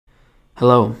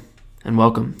Hello, and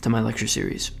welcome to my lecture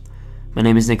series. My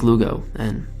name is Nick Lugo,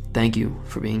 and thank you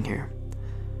for being here.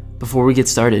 Before we get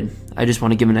started, I just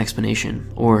want to give an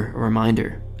explanation or a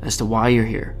reminder as to why you're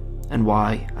here and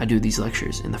why I do these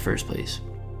lectures in the first place.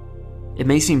 It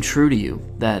may seem true to you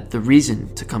that the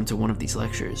reason to come to one of these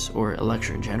lectures, or a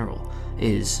lecture in general,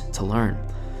 is to learn,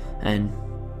 and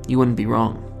you wouldn't be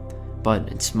wrong,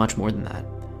 but it's much more than that.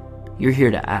 You're here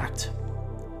to act.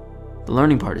 The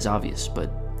learning part is obvious,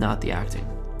 but not the acting.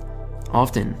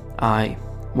 Often, I,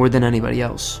 more than anybody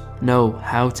else, know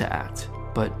how to act,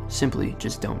 but simply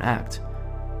just don't act.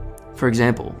 For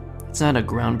example, it's not a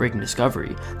groundbreaking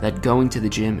discovery that going to the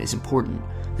gym is important.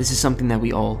 This is something that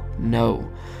we all know.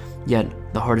 Yet,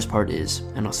 the hardest part is,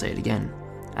 and I'll say it again,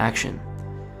 action.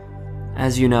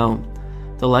 As you know,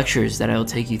 the lectures that I'll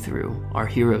take you through are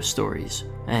hero stories,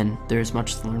 and there is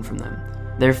much to learn from them.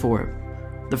 Therefore,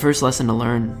 the first lesson to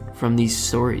learn from these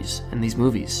stories and these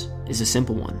movies is a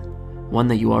simple one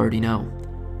that you already know.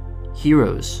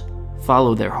 Heroes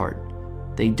follow their heart.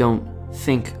 They don't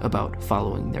think about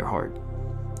following their heart.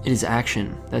 It is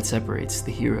action that separates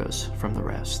the heroes from the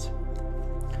rest.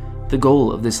 The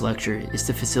goal of this lecture is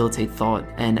to facilitate thought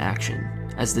and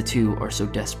action, as the two are so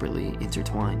desperately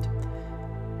intertwined.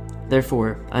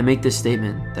 Therefore, I make this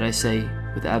statement that I say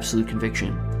with absolute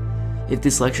conviction. If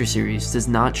this lecture series does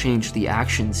not change the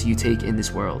actions you take in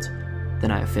this world, then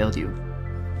I have failed you.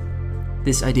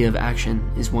 This idea of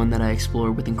action is one that I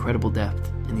explore with incredible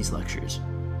depth in these lectures.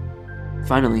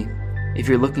 Finally, if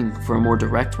you're looking for a more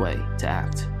direct way to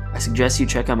act, I suggest you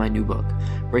check out my new book,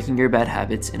 Breaking Your Bad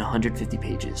Habits in 150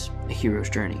 Pages, A Hero's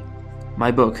Journey. My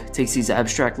book takes these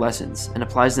abstract lessons and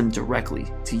applies them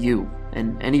directly to you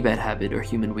and any bad habit or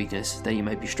human weakness that you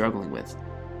might be struggling with.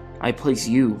 I place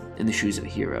you in the shoes of a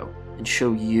hero and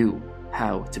show you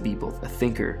how to be both a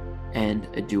thinker and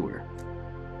a doer.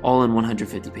 All in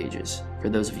 150 pages, for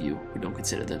those of you who don't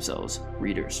consider themselves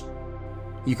readers.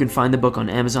 You can find the book on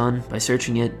Amazon by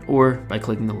searching it or by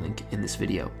clicking the link in this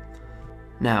video.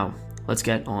 Now, let's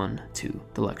get on to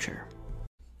the lecture.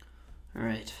 All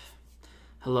right.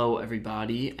 Hello,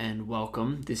 everybody, and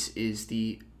welcome. This is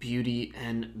the Beauty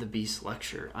and the Beast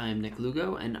lecture. I am Nick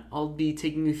Lugo, and I'll be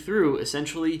taking you through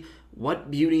essentially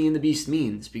what Beauty and the Beast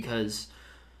means, because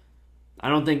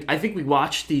I think we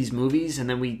watch these movies and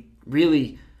then we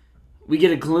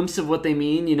get a glimpse of what they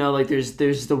mean. You know, like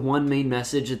there's the one main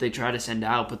message that they try to send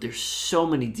out, but there's so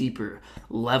many deeper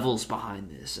levels behind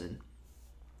this. And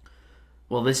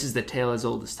well, this is the tale as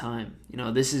old as time. You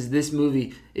know, this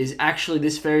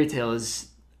fairy tale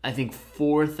is, I think,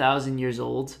 4,000 years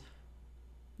old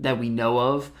that we know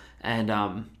of,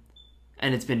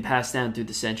 and it's been passed down through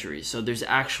the centuries. So there's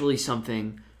actually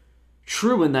something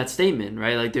true in that statement,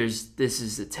 right? Like this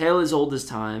is the tale as old as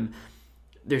time.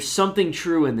 There's something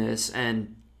true in this,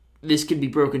 and this can be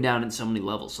broken down in so many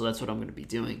levels. So that's what I'm going to be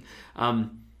doing.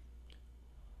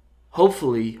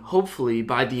 Hopefully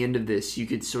by the end of this, you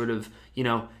could sort of,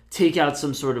 take out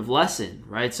some sort of lesson,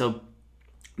 right? So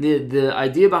the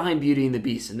idea behind Beauty and the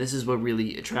Beast, and this is what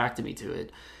really attracted me to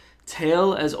it,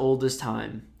 tale as old as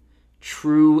time,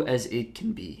 true as it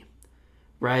can be,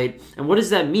 right? And what does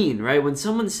that mean, right? When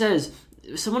someone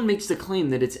makes the claim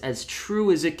that it's as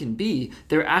true as it can be,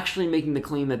 they're actually making the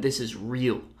claim that this is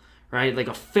real, right? Like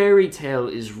a fairy tale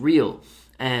is real.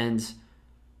 And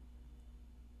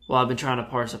well, I've been trying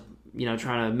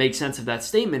to make sense of that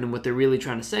statement, and what they're really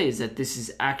trying to say is that this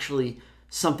is actually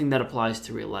something that applies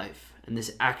to real life. And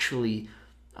this actually,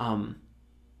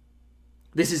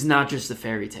 this is not just a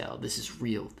fairy tale. This is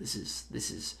real. This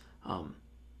is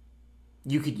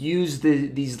you could use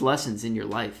these lessons in your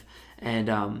life, and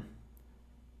I'm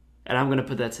going to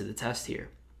put that to the test here.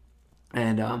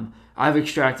 And I've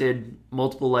extracted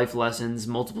multiple life lessons,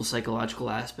 multiple psychological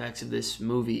aspects of this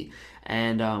movie,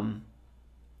 and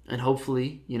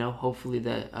hopefully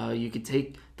that you could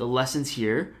take the lessons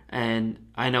here. And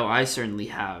I know I certainly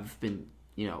have been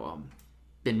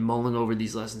mulling over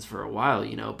these lessons for a while,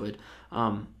 but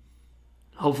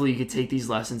hopefully you could take these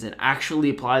lessons and actually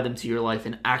apply them to your life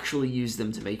and actually use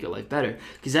them to make your life better,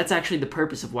 because that's actually the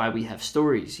purpose of why we have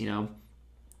stories, and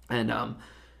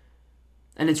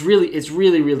it's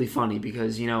really funny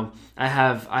because I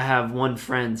have one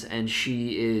friend, and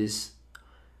she is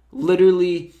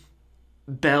literally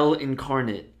Belle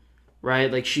incarnate,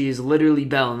 right? Like, she is literally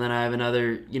Belle, and then I have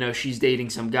another, she's dating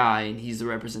some guy, and he's the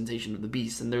representation of the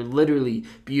Beast, and they're literally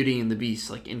Beauty and the Beast,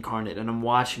 like, incarnate, and I'm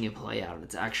watching it play out, and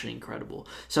it's actually incredible.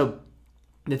 So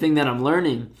the thing that I'm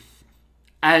learning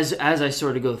as I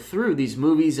sort of go through these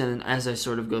movies, and as I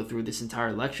sort of go through this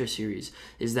entire lecture series,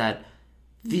 is that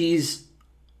these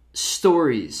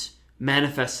stories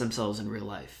manifest themselves in real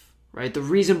life. right? The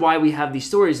reason why we have these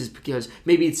stories is because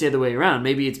maybe it's the other way around.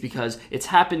 Maybe it's because it's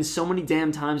happened so many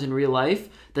damn times in real life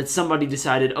that somebody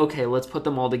decided, okay, let's put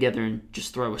them all together and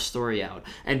just throw a story out.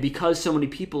 And because so many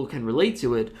people can relate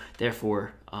to it,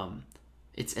 therefore,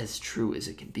 it's as true as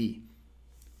it can be.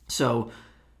 So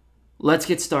let's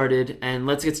get started, and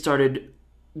let's get started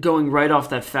going right off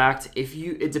that fact.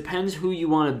 It depends who you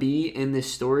want to be in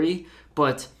this story,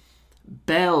 but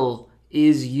Belle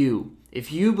is you.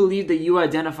 If you believe that you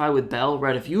identify with Belle,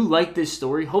 right? If you like this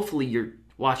story, hopefully you're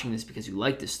watching this because you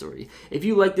like this story. If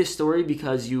you like this story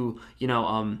because you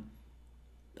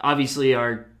obviously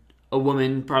are a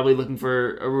woman probably looking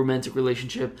for a romantic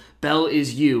relationship, Belle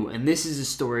is you, and this is a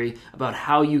story about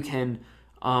how you can,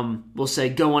 we'll say,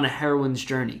 go on a heroine's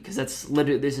journey, because that's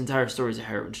literally, this entire story is a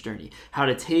heroine's journey. How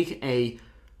to take a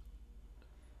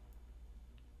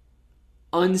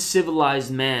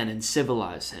uncivilized man and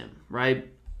civilize him, right?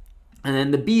 And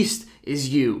then the beast is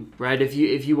you, right? If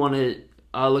you want to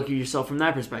look at yourself from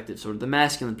that perspective, sort of the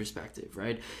masculine perspective,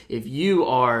 right? If you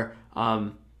are,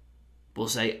 we'll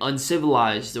say,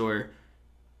 uncivilized or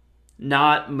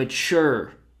not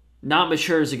mature. Not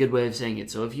mature is a good way of saying it.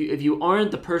 So if you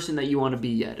aren't the person that you want to be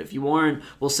yet, if you aren't,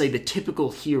 we'll say, the typical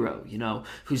hero,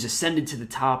 who's ascended to the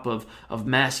top of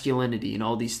masculinity and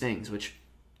all these things, which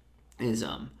is,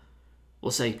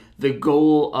 we'll say, the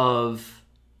goal of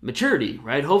maturity,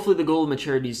 right? Hopefully the goal of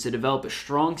maturity is to develop a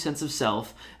strong sense of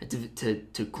self,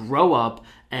 to grow up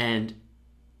and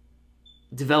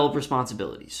develop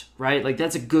responsibilities, right? Like,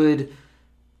 that's a good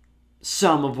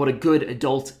sum of what a good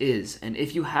adult is. And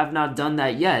if you have not done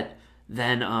that yet,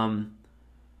 then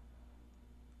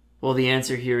well, the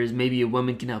answer here is maybe a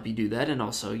woman can help you do that. And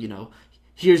also,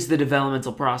 here's the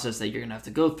developmental process that you're gonna have to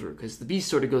go through, because the beast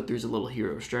sort of go through a little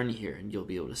hero's journey here, and you'll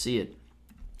be able to see it.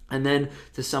 And then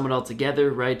to sum it all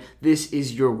together, right, this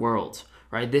is your world,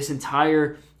 right? This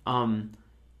entire, the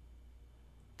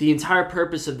entire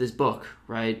purpose of this book,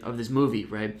 right, of this movie,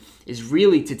 right, is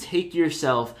really to take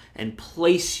yourself and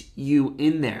place you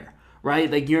in there, right?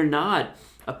 Like, you're not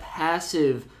a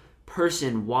passive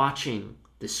person watching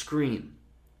the screen,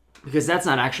 because that's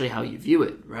not actually how you view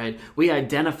it, right? We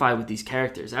identify with these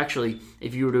characters. Actually,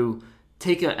 if you were to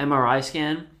take an MRI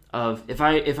scan of, if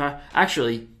I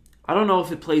actually, I don't know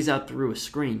if it plays out through a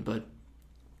screen, but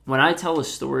when I tell a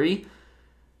story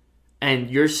and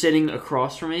you're sitting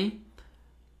across from me,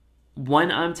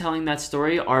 when I'm telling that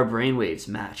story, our brainwaves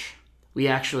match. We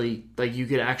actually, like, you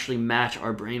could actually match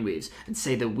our brainwaves and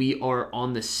say that we are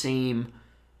on the same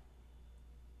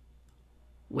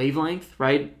wavelength,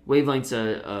 right? Wavelength's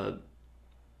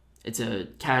it's a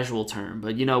casual term,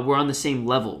 but we're on the same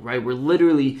level, right? We're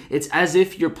literally, it's as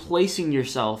if you're placing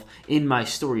yourself in my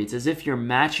story. It's as if you're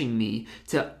matching me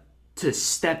to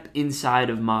step inside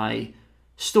of my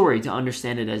story to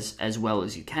understand it as well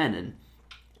as you can. And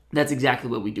that's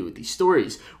exactly what we do with these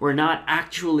stories. We're not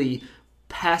actually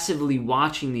passively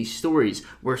watching these stories.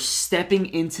 We're stepping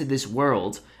into this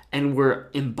world and we're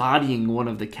embodying one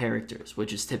of the characters,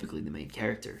 which is typically the main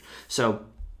character. So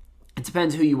it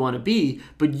depends who you want to be,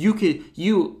 but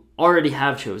you already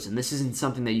have chosen. This isn't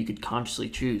something that you could consciously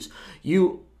choose.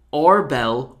 You are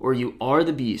Belle or you are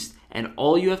the Beast, and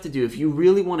all you have to do, if you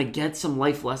really want to get some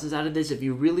life lessons out of this, if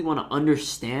you really want to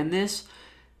understand this,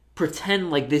 pretend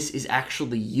like this is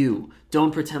actually you.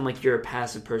 Don't pretend like you're a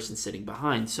passive person sitting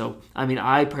behind. So, I mean,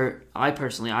 I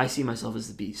personally, I see myself as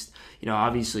the Beast.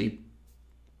 Obviously,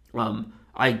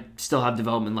 I still have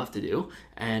development left to do,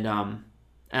 and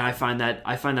I find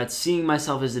that seeing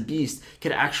myself as a beast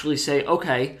could actually say,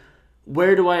 okay,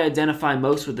 where do I identify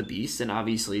most with the beast? And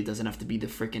obviously it doesn't have to be the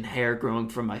freaking hair growing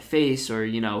from my face or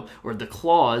the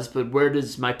claws, but where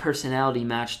does my personality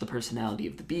match the personality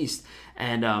of the beast?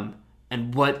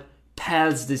 And what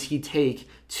paths does he take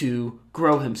to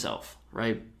grow himself,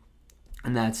 right?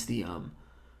 And that's the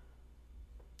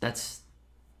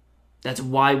that's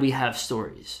why we have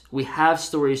stories. We have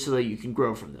stories so that you can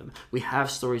grow from them. We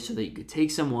have stories so that you could take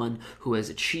someone who has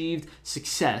achieved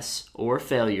success or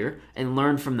failure and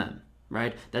learn from them,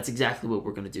 right? That's exactly what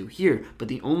we're going to do here. But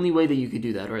the only way that you could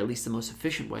do that, or at least the most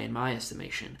efficient way in my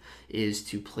estimation, is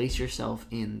to place yourself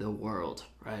in the world,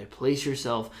 right? Place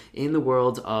yourself in the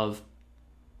world of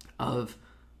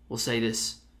we'll say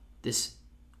this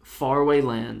faraway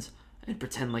land and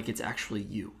pretend like it's actually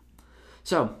you.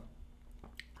 So,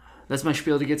 that's my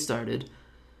spiel to get started.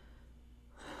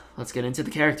 Let's get into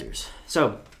the characters.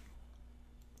 So,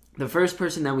 the first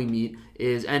person that we meet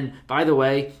is, and by the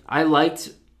way, I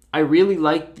really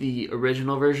liked the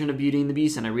original version of Beauty and the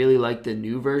Beast, and I really liked the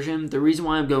new version. The reason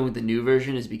why I'm going with the new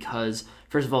version is because,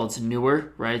 first of all, it's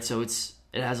newer, right? So it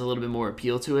has a little bit more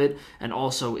appeal to it, and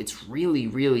also it's really,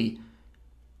 really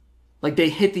like they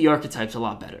hit the archetypes a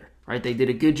lot better, right? They did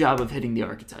a good job of hitting the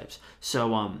archetypes.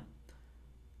 So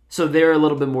they're a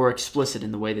little bit more explicit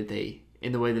in the way that they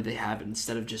have it,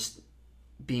 instead of just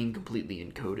being completely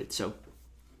encoded. So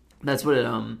that's what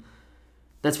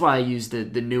that's why I use the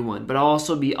new one. But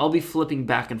I'll be flipping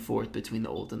back and forth between the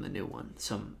old and the new one,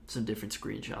 some different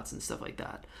screenshots and stuff like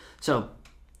that. So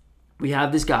we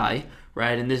have this guy,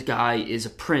 right? And this guy is a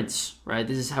prince, right?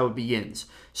 This is how it begins.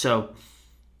 So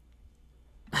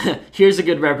here's a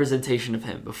good representation of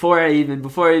him. Before I even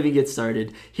get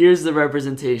started, here's the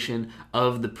representation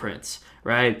of the prince,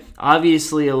 right?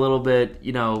 Obviously a little bit,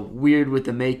 weird with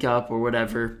the makeup or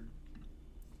whatever.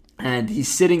 And he's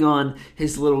sitting on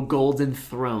his little golden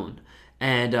throne.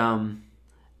 And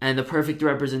the perfect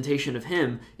representation of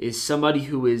him is somebody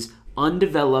who is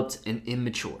undeveloped and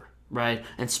immature, right?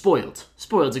 And spoiled.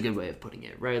 Spoiled's a good way of putting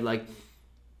it, right? Like,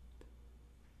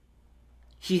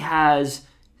 he has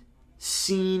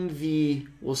seen the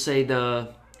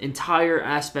entire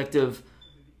aspect of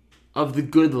the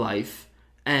good life,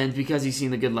 and because he's seen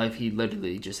the good life, he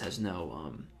literally just has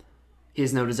no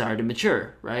desire to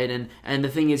mature, right? And the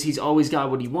thing is, he's always got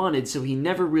what he wanted, so he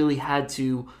never really had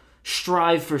to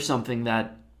strive for something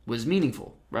that was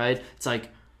meaningful, right? It's like,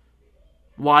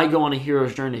 why go on a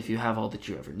hero's journey if you have all that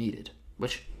you ever needed?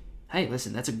 Which, hey,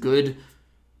 listen, that's good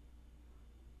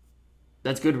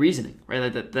reasoning,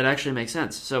 right? That actually makes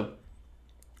sense. So,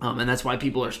 and that's why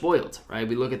people are spoiled, right?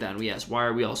 We look at that and we ask, why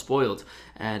are we all spoiled?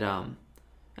 And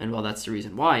well, that's the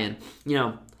reason why. And,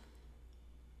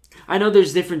 I know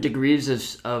there's different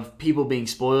degrees of people being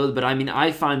spoiled, but I mean,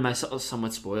 I find myself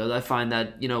somewhat spoiled. I find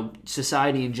that,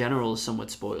 society in general is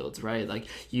somewhat spoiled, right? Like,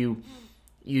 you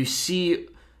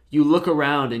look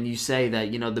around and you say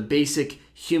that, the basic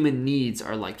human needs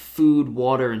are like food,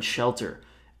 water, and shelter.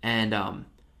 And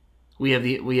we have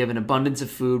an abundance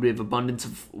of food, we have abundance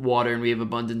of water, and we have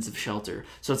abundance of shelter.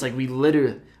 So it's like we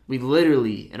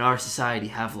literally in our society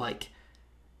have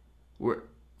we're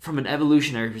from an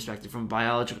evolutionary perspective, from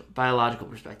a biological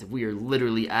perspective, we are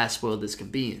literally as spoiled as can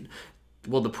be. And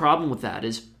well, the problem with that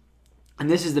is, and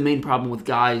this is the main problem with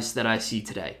guys that I see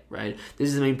today, right? This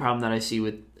is the main problem that I see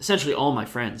with essentially all my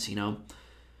friends,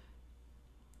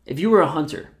 If you were a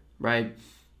hunter, right,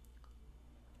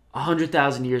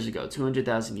 100,000 years ago,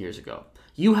 200,000 years ago,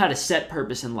 you had a set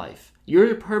purpose in life.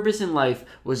 Your purpose in life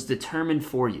was determined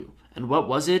for you. And what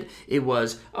was it? It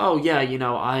was,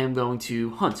 I am going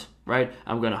to hunt, right?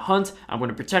 I'm going to hunt. I'm going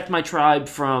to protect my tribe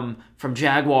from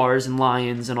jaguars and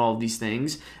lions and all of these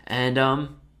things. And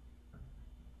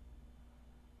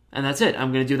that's it.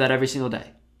 I'm going to do that every single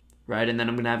day, right? And then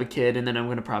I'm going to have a kid, and then I'm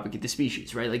going to propagate the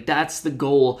species, right? Like, that's the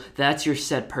goal. That's your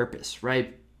set purpose,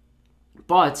 right?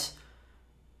 But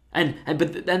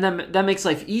that makes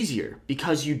life easier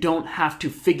because you don't have to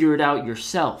figure it out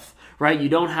yourself, right? You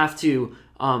don't have to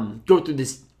go through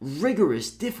this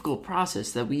rigorous, difficult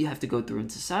process that we have to go through in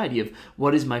society of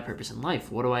what is my purpose in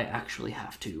life? What do I actually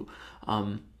have to,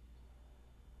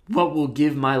 what will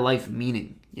give my life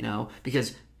meaning,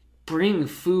 Because bringing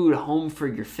food home for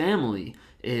your family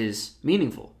is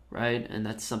meaningful, right? And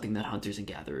that's something that hunters and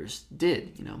gatherers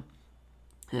did,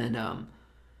 And,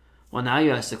 well, now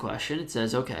you ask the question, it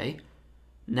says, okay,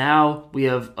 now we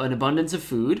have an abundance of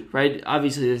food, right?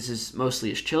 Obviously, this is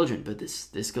mostly as children, but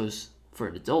this goes for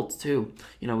an adult too.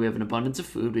 We have an abundance of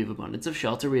food, we have abundance of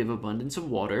shelter, we have abundance of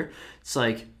water. It's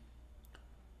like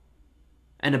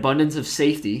an abundance of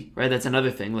safety, right? That's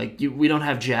another thing. Like, we don't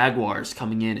have jaguars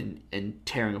coming in and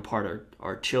tearing apart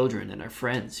our children and our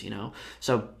friends,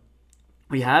 So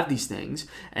we have these things,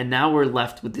 and now we're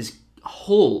left with this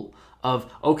whole of,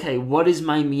 okay, what is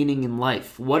my meaning in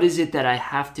life? What is it that I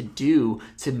have to do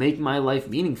to make my life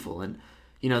meaningful? And,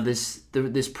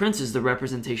 this prince is the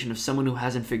representation of someone who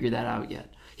hasn't figured that out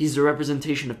yet. He's the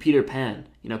representation of Peter Pan.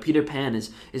 Peter Pan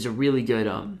is a really good,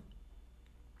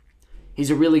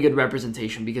 he's a really good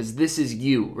representation because this is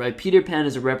you, right? Peter Pan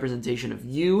is a representation of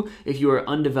you if you are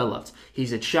undeveloped.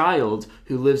 He's a child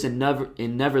who lives in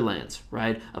Neverland,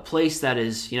 right? A place that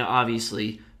is,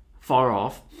 obviously far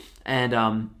off, and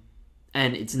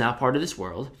it's not part of this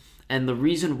world. And the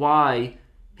reason why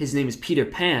his name is Peter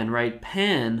Pan, right?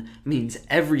 Pan means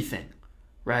everything,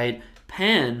 right?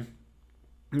 Pan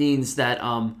means that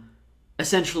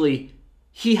essentially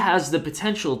he has the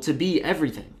potential to be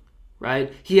everything,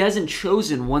 right? He hasn't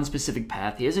chosen one specific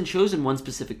path. He hasn't chosen one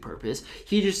specific purpose.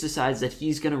 He just decides that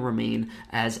he's going to remain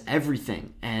as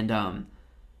everything. And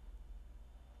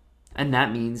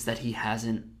that means that he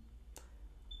hasn't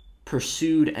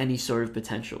pursued any sort of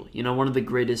potential. One of the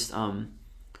greatest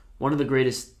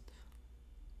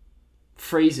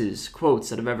quotes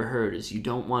that I've ever heard is, you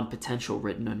don't want potential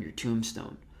written on your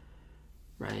tombstone,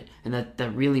 right? And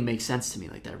that really makes sense to me.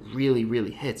 Like, that really, really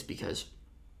hits because,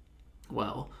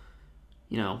 well,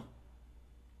 you know,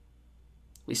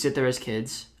 we sit there as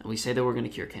kids and we say that we're going to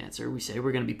cure cancer. We say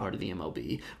we're going to be part of the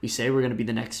MLB. We say we're going to be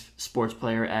the next sports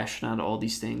player, astronaut, all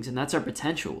these things. And that's our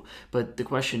potential. But the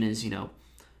question is,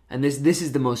 and this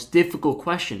is the most difficult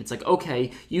question. It's like, okay,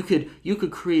 you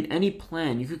could create any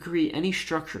plan. You could create any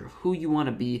structure of who you want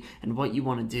to be and what you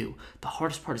want to do. The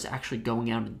hardest part is actually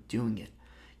going out and doing it.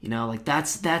 Like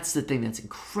that's the thing that's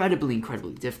incredibly,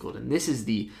 incredibly difficult. And this is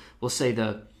we'll say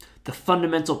the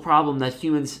fundamental problem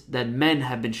that men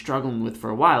have been struggling with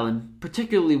for a while, and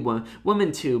particularly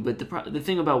women too. But the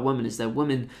thing about women is that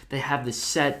women, they have this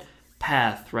set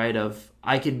path, right, of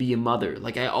I could be a mother.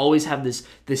 Like, I always have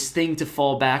this thing to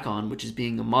fall back on, which is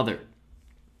being a mother.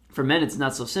 For men, it's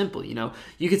not so simple.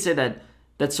 You could say that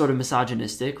that's sort of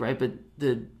misogynistic, right? But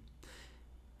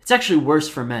it's actually worse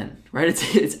for men, right?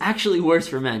 It's actually worse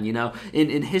for men.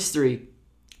 In history,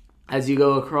 as you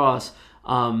go across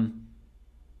all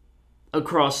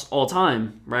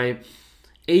time, right,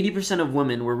 80% of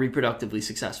women were reproductively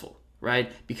successful,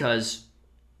 right? Because,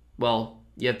 well,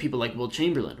 you have people like Wilt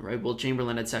Chamberlain, right? Wilt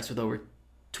Chamberlain had sex with over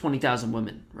 20,000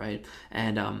 women, right?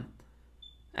 And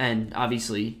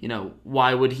obviously,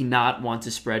 why would he not want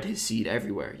to spread his seed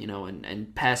everywhere,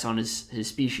 and pass on his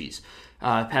species,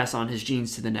 pass on his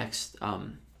genes to the next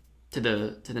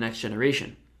next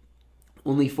generation?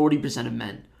 Only 40% of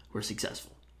men were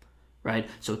successful, right?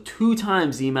 So 2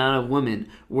 times the amount of women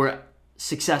were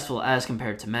successful as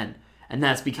compared to men. And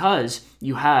that's because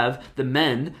you have the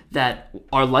men that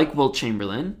are like Wilt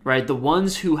Chamberlain, right? The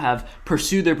ones who have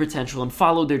pursued their potential and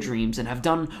followed their dreams and have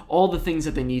done all the things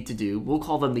that they need to do. We'll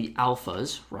call them the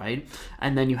alphas, right?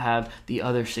 And then you have the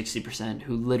other 60%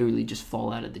 who literally just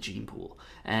fall out of the gene pool.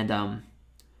 And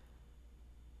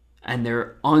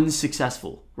they're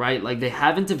unsuccessful, right? Like, they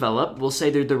haven't developed. We'll say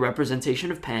they're the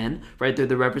representation of Pan, right? They're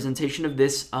the representation of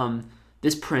this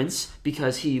prince,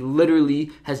 because he literally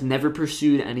has never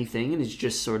pursued anything and is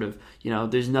just sort of,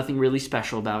 there's nothing really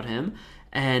special about him.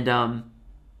 And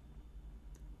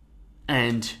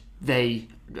they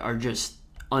are just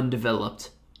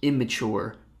undeveloped,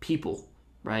 immature people,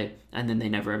 right? And then they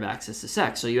never have access to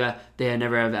sex. So they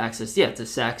never have access, to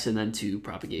sex and then to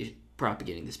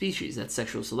propagating the species. That's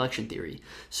sexual selection theory.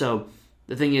 So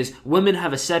the thing is, women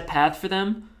have a set path for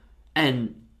them,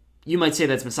 and you might say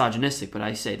that's misogynistic, but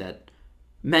I say that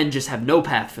men just have no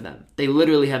path for them. They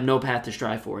literally have no path to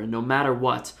strive for, and no matter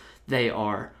what, they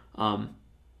are,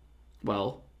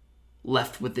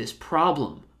 left with this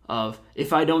problem of,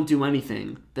 if I don't do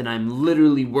anything, then I'm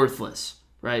literally worthless,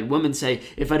 right? Women say,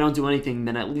 if I don't do anything,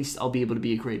 then at least I'll be able to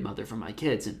be a great mother for my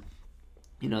kids, and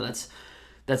that's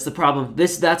the problem.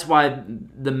 That's why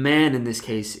the man in this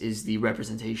case is the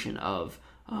representation of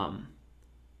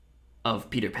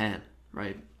Peter Pan,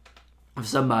 right? Of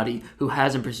somebody who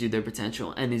hasn't pursued their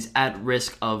potential and is at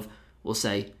risk of, we'll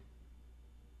say,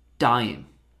 dying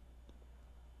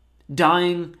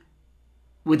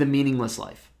with a meaningless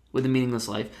life,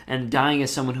 and dying as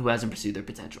someone who hasn't pursued their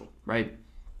potential, right?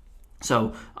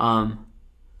 So,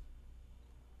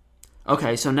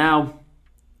 okay, so now,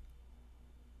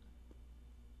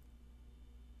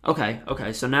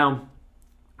 so now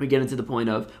we get into the point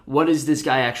of, what is this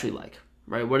guy actually like?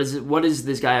 Right? What is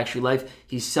this guy actually like?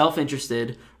 He's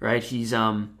self-interested, right? He's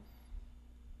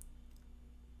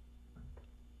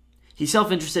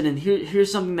self-interested, and here's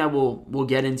something that we'll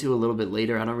get into a little bit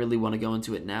later. I don't really want to go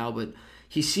into it now, but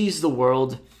he sees the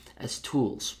world as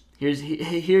tools. Here's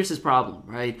his problem,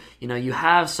 right? You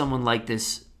have someone like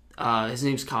this, his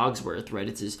name's Cogsworth, right?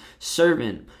 It's his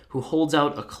servant who holds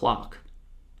out a clock.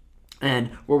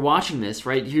 And we're watching this,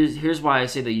 right? Here's why I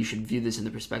say that you should view this in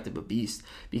the perspective of Beast,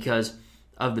 because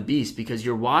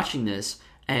you're watching this,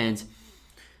 and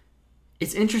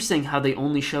it's interesting how they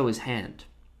only show his hand,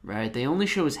 right? They only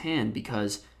show his hand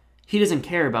because he doesn't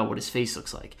care about what his face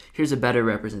looks like. Here's a better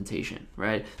representation,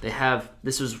 right?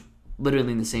 This was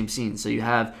literally in the same scene. So you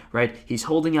have, right, he's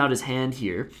holding out his hand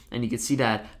here, and you can see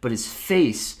that, but his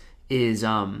face is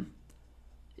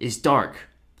dark.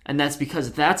 And that's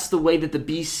because that's the way that the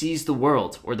beast sees the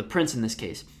world, or the prince in this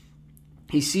case.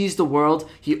 He sees the world,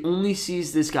 he only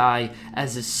sees this guy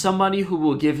as somebody who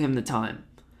will give him the time.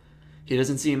 He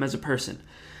doesn't see him as a person.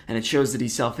 And it shows that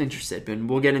he's self-interested. And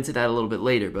we'll get into that a little bit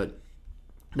later, but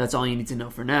that's all you need to know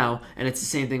for now. And it's the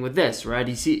same thing with this, right?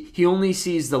 He only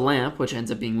sees the lamp, which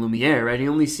ends up being Lumiere, right? He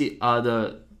only sees not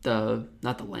the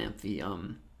lamp,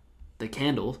 the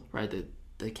candle, right?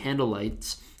 The candle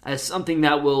lights, as something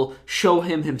that will show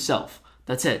him himself.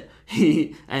 That's it.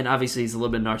 And obviously he's a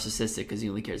little bit narcissistic because he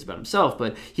only cares about himself,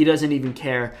 but he doesn't even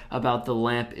care about the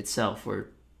lamp itself, or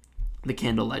the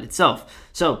candlelight itself.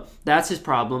 So that's his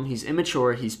problem. He's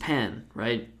immature. He's Pan,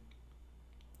 right?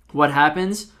 What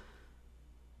happens?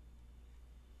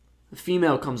 The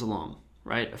female comes along,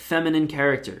 right? A feminine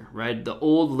character, right? The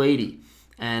old lady.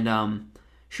 And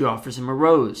she offers him a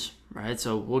rose, right?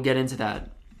 So we'll get into that.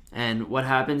 And what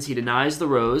happens? He denies the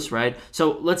rose, right?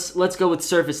 So let's go with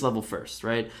surface level first,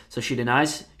 right? So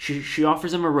she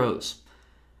offers him a rose.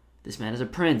 This man is a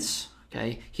prince,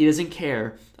 okay? He doesn't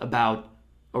care about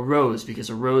a rose because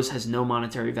a rose has no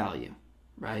monetary value,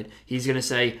 right? He's going to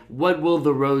say, what will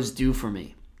the rose do for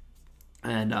me?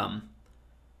 And,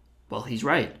 well, he's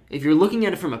right. If you're looking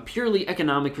at it from a purely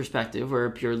economic perspective or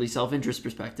a purely self-interest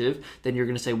perspective, then you're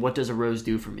going to say, what does a rose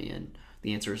do for me? And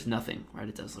the answer is nothing, right?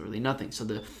 It does literally nothing. So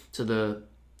the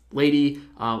lady,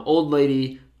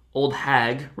 old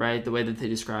hag, right, the way that they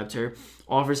described her,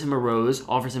 offers him a rose,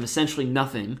 offers him essentially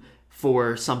nothing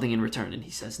for something in return. And he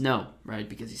says no, right,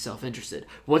 because he's self-interested.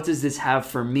 What does this have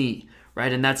for me,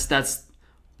 right? And that's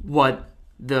what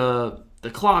the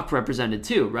clock represented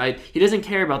too, right? He doesn't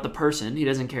care about the person. He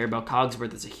doesn't care about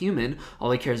Cogsworth as a human. All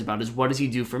he cares about is what does he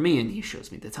do for me, and he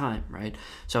shows me the time, right?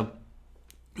 So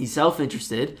he's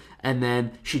self-interested, and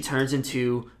then she turns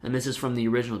into, and this is from the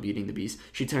original Beauty and the Beast,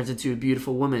 she turns into a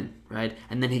beautiful woman, right?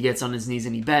 And then he gets on his knees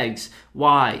and he begs.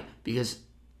 Why? Because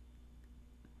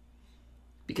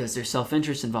there's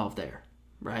self-interest involved there,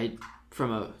 right?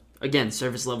 From a, again,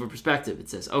 surface level perspective, it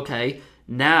says, okay,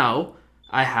 now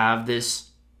I have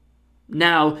this.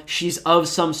 Now she's of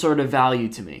some sort of value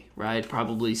to me, right?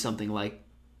 Probably something like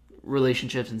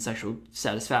relationships and sexual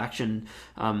satisfaction,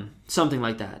 something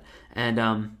like that. And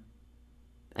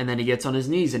then he gets on his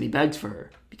knees and he begs for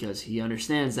her because he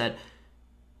understands that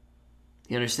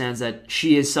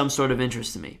she is some sort of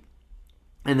interest to me.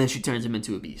 And then she turns him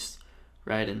into a beast,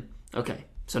 right? And okay,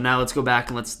 so now let's go back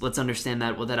and let's understand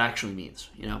that what that actually means,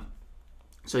 you know.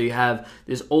 So you have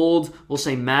this old, we'll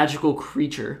say magical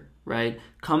creature, right,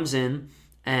 comes in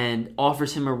and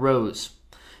offers him a rose.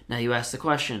 Now you ask the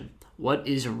question, what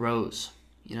is a rose?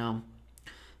 You know?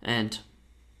 And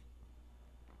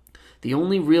the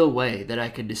only real way that I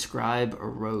could describe a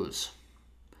rose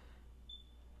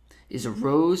is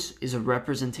a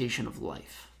representation of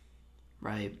life,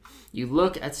 right? You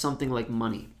look at something like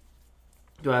money.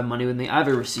 Do I have money with me? I have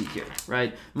a receipt here,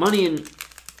 right? Money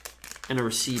and a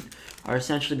receipt are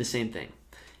essentially the same thing.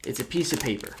 It's a piece of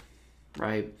paper,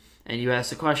 right? And you ask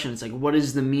the question, it's like, what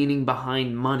is the meaning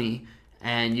behind money?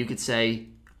 And you could say,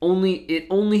 it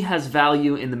only has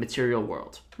value in the material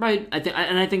world, right? I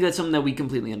think that's something that we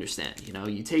completely understand. You know,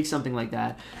 you take something like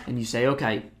that and you say,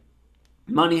 okay,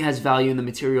 money has value in the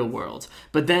material world.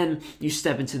 But then you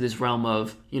step into this realm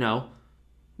of, you know,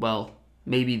 well,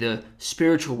 maybe the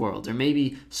spiritual world or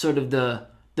maybe sort of the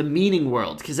meaning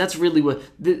world, because that's really what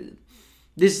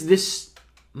this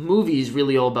movie is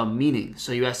really all about meaning.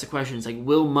 So you ask the question, it's like,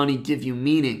 will money give you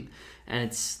meaning?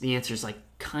 And the answer is like,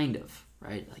 kind of,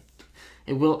 right? Like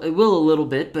it will a little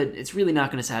bit, but it's really not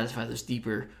going to satisfy those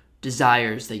deeper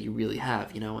desires that you really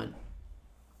have, you know, and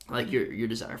like your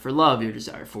desire for love, your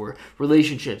desire for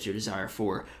relationships, your desire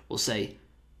for, we'll say,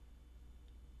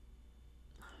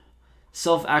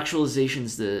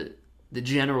 self-actualization's the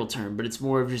general term, but it's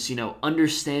more of just, you know,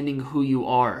 understanding who you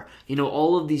are. You know,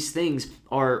 all of these things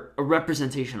are a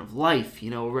representation of life,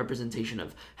 you know, a representation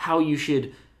of how you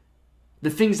should, the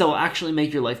things that will actually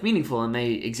make your life meaningful, and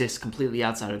they exist completely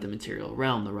outside of the material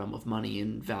realm, the realm of money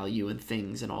and value and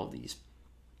things and all of these.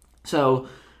 So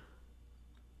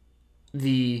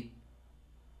the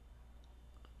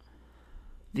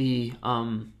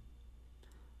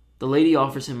lady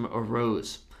offers him a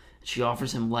rose. She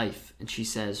offers him life, and she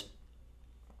says,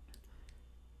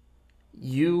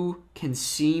 you can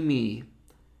see me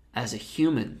as a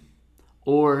human,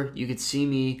 or you could see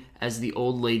me as the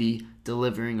old lady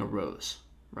delivering a rose,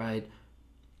 right?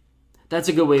 That's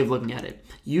a good way of looking at it.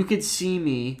 You could see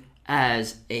me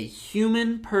as a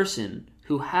human person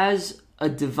who has a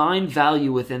divine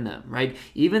value within them, right?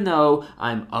 Even though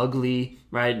I'm ugly,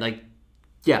 right? Like,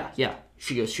 yeah.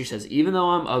 She says, even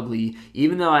though I'm ugly,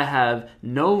 even though I have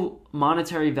no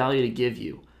monetary value to give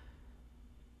you,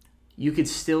 you could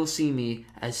still see me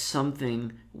as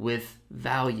something with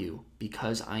value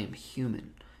because I am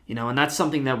human, you know, and that's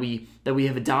something that we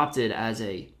have adopted as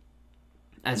a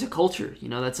culture, you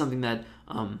know. That's something that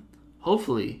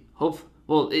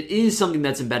it is something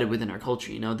that's embedded within our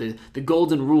culture, you know. The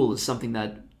golden rule is something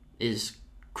that is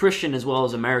Christian as well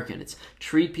as American. It's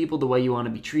treat people the way you want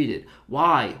to be treated.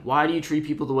 Why? Why do you treat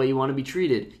people the way you want to be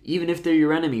treated? Even if they're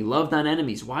your enemy, love thine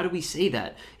enemies. Why do we say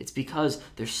that? It's because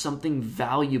there's something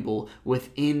valuable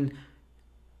within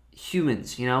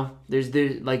humans, there's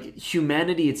like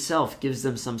humanity itself gives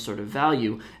them some sort of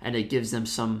value, and it gives them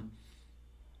some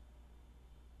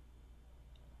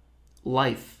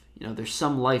life. There's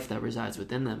some life that resides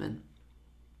within them, and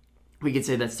we could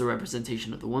say that's the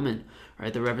representation of the woman,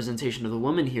 right? The representation of the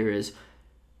woman here is,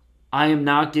 I am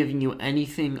not giving you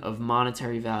anything of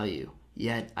monetary value,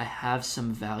 yet I have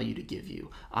some value to give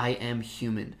you. I am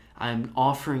human. I'm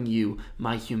offering you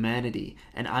my humanity,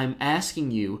 and I'm asking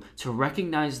you to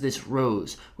recognize this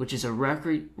rose, which is a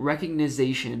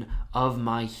recognition of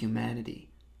my humanity.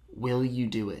 Will you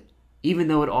do it? Even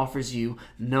though it offers you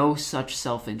no such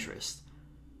self-interest.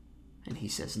 And he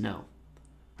says no.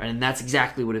 Right? And that's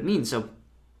exactly what it means. So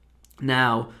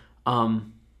now,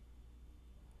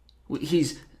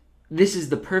 this is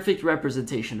the perfect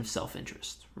representation of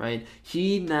self-interest, right?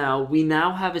 We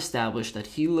now have established that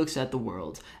he looks at the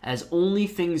world as only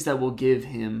things that will give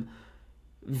him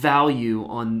value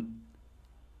on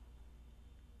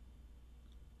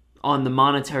the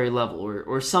monetary level,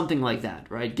 or something like that,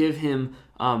 right? Give him,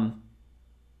 only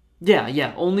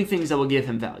things that will give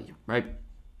him value, right?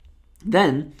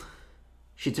 Then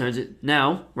she turns it,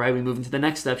 now, right, we move into the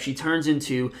next step. She turns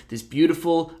into this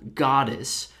beautiful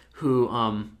goddess who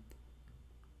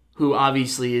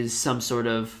obviously is some sort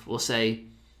of, we'll say,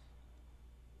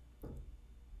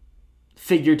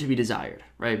 figure to be desired,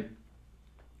 right?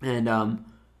 And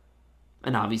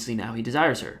obviously now he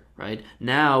desires her, right?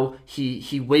 Now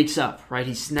he wakes up, right?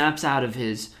 He snaps out of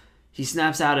his,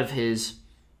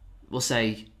 we'll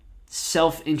say,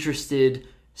 self-interested,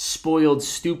 spoiled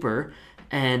stupor,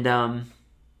 and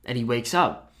he wakes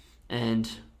up.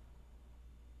 And,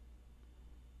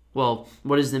 well,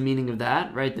 what is the meaning of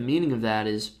that, right? The meaning of that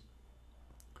is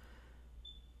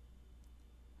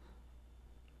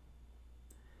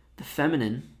the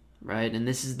feminine, right? And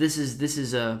this is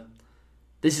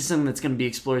something that's going to be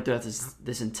explored throughout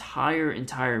this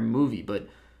entire movie, but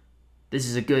this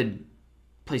is a good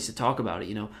place to talk about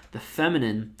it. The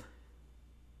feminine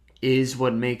is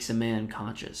what makes a man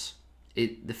conscious.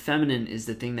 The feminine is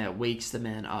the thing that wakes the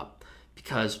man up,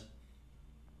 because,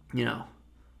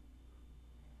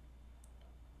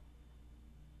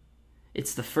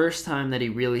 it's the first time that he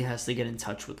really has to get in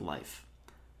touch with life.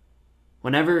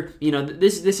 Whenever,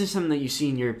 this is something that you see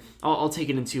in your, I'll take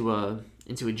it into a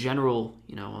general,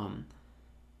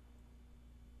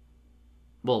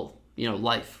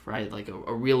 life, right? Like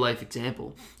a real life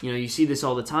example. You see this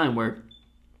all the time where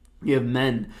you have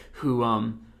men who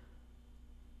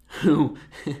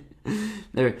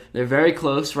they're very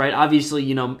close, right? Obviously,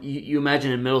 you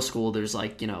imagine in middle school there's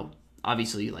like,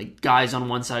 obviously like guys on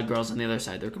one side, girls on the other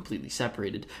side, they're completely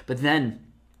separated. But then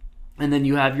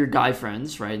you have your guy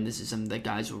friends, right? And this is something that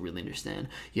guys will really understand.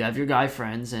 You have your guy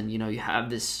friends, and you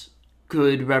have this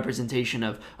good representation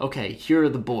of, okay, here are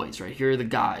the boys, right? Here are the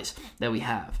guys that we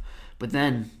have. But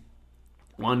then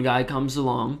one guy comes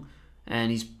along, and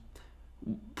he's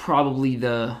probably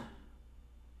the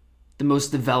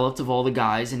most developed of all the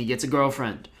guys, and he gets a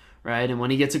girlfriend, right? And when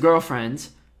he gets a girlfriend,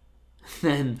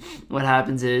 then what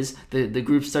happens is the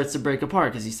group starts to break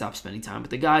apart because he stops spending time with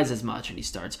the guys as much, and he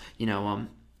starts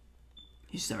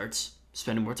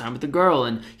spending more time with the girl,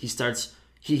 and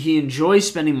he enjoys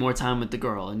spending more time with the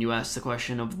girl. And you ask the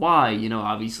question of why.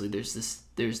 Obviously there's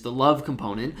the love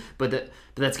component, but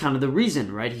that's kind of the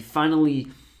reason, right? He finally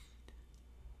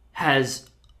has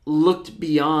looked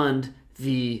beyond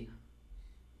the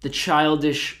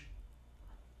childish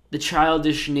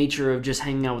nature of just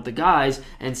hanging out with the guys,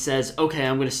 and says, okay,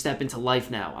 I'm going to step into life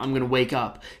now. I'm going to wake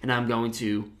up, and I'm going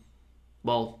to,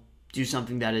 do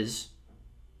something that is,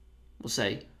 we'll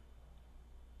say,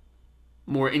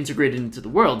 more integrated into the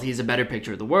world. He has a better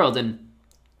picture of the world. And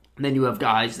then you have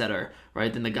guys that are,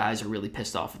 right, then the guys are really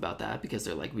pissed off about that, because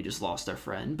they're like, we just lost our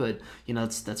friend. But,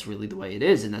 that's really the way it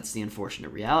is, and that's the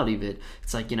unfortunate reality of it.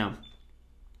 It's like,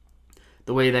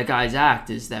 the way that guys act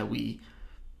is that we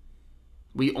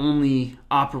only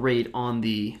operate on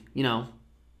the,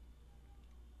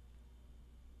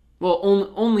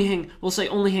 only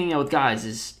hanging out with guys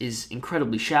is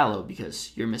incredibly shallow,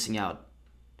 because you're missing out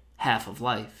half of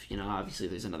life. Obviously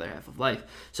there's another half of life.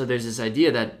 So there's this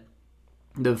idea that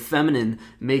the feminine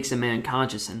makes a man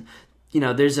conscious, and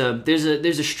there's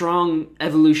a strong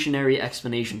evolutionary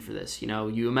explanation for this.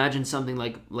 You imagine something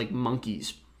like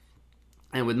monkeys,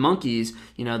 and with monkeys,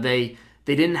 they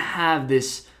didn't have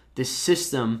this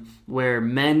system where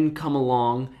men come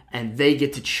along and they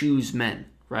get to choose men,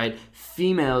 right?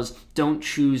 Females don't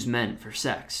choose men for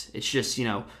sex. It's just,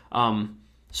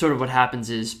 sort of what happens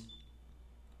is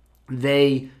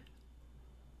they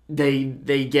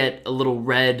get a little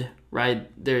red, right?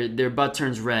 Their butt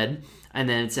turns red, and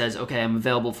then it says, okay, I'm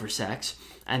available for sex.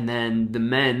 and then the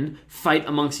men fight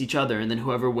amongst each other, and then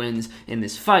whoever wins in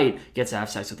this fight gets to have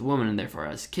sex with the woman and therefore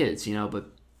has kids,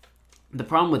 But the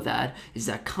problem with that is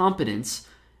that competence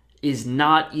is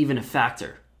not even a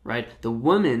factor, right? The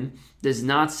woman does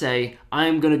not say,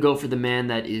 I'm going to go for the man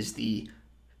that is the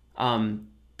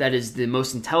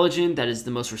most intelligent, that is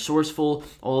the most resourceful,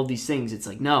 all of these things. It's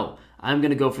like, no, I'm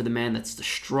going to go for the man that's the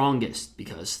strongest,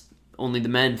 because only the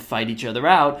men fight each other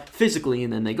out physically,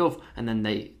 and then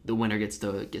the winner gets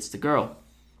the girl.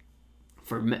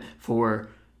 For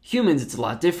humans, it's a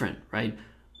lot different, right?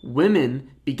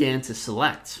 Women began to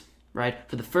select, right?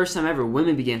 For the first time ever,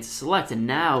 women began to select, and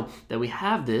now that we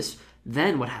have this,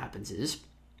 then what happens is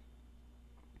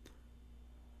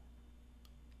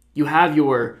you have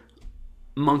your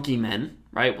monkey men,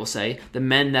 right? We'll say the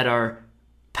men that are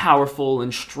powerful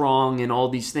and strong and all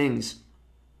these things,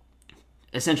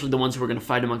 essentially the ones who are going to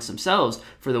fight amongst themselves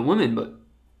for the women,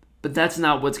 but that's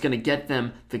not what's going to get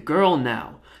them the girl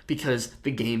now, because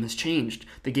the game has changed.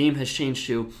 The game has changed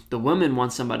to the woman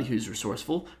wants somebody who's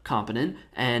resourceful, competent,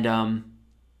 and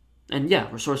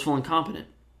resourceful and competent,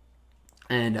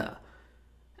 and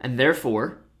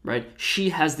therefore, right,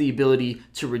 she has the ability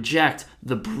to reject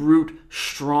the brute,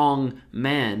 strong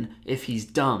man if he's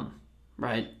dumb,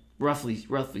 right?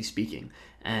 Roughly speaking,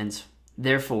 and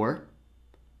therefore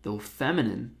the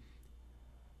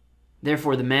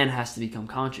man has to become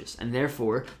conscious, and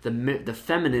therefore the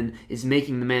feminine is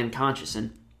making the man conscious.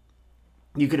 And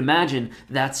you could imagine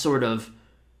that sort of,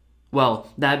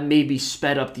 that maybe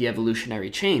sped up the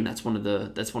evolutionary chain. That's one of the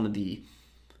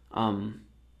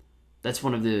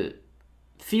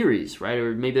theories, right?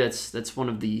 Or maybe that's one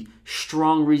of the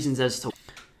strong reasons as to.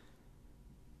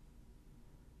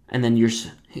 And then you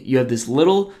have this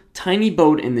little tiny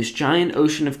boat in this giant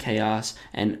ocean of chaos,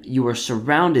 and you are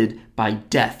surrounded by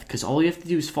death, because all you have to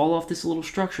do is fall off this little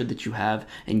structure that you have,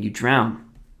 and you drown.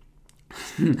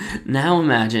 Now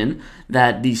imagine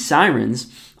that these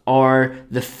sirens are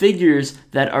the figures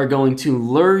that are going to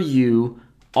lure you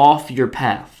off your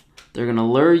path. They're going to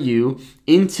lure you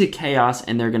into chaos,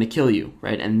 and they're going to kill you,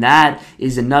 right? And that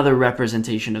is another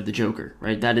representation of the Joker,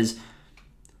 right? That is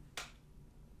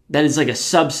like a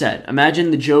subset.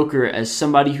 Imagine the Joker as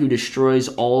somebody who destroys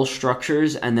all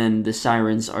structures, and then the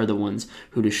sirens are the ones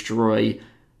who destroy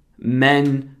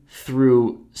men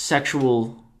through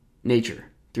sexual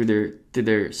nature, through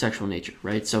their sexual nature,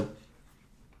 right? So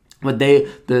what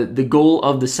the goal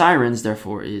of the sirens,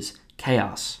 therefore, is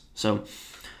chaos. So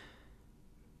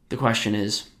the question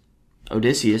is,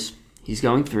 Odysseus, he's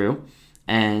going through,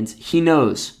 and he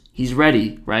knows. He's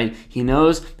ready, right? He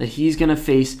knows that he's going to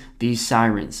face these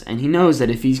sirens. And he knows that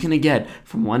if he's going to get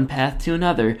from one path to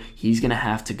another, he's going to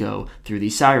have to go through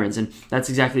these sirens. And that's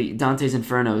exactly, Dante's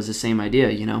Inferno is the same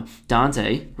idea,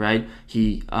 Dante, right?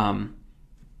 He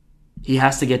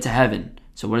has to get to heaven.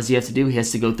 So what does he have to do? He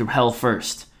has to go through hell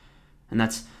first. And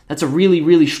that's a really,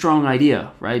 really strong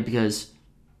idea, right? Because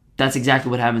that's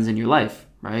exactly what happens in your life,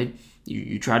 right?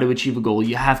 You try to achieve a goal.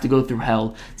 You have to go through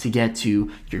hell to get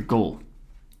to your goal.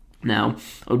 Now,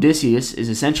 Odysseus is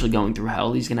essentially going through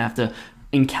hell. He's going to have to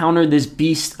encounter this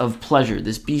beast of pleasure,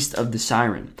 this beast of the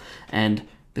siren. And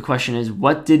the question is,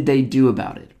 what did they do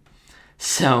about it?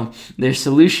 So, their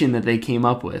solution that they came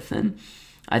up with, and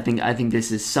I think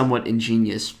this is somewhat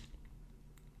ingenious.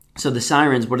 So the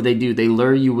sirens, what do? They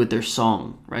lure you with their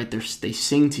song, right? They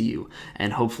sing to you,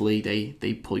 and hopefully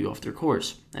they pull you off their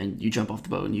course, and you jump off the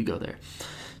boat and you go there.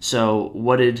 So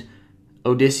what did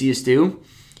Odysseus do?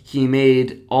 He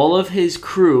made all of his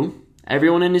crew,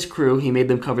 everyone in his crew, he made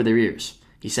them cover their ears.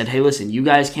 He said, hey, listen, you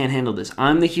guys can't handle this.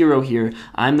 I'm the hero here.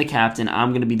 I'm the captain.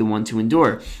 I'm going to be the one to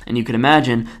endure. And you can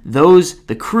imagine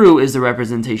the crew is the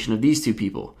representation of these two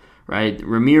people, right?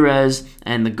 Ramirez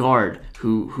and the guard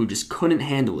who just couldn't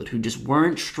handle it, who just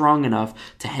weren't strong enough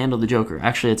to handle the Joker.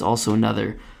 Actually, it's also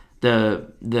another,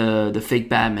 the fake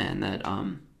Batman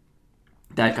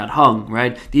that got hung,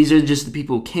 right? These are just the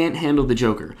people who can't handle the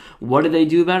Joker. What do they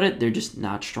do about it? They're just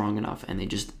not strong enough, and they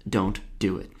just don't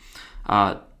do it.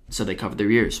 So they cover their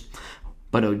ears.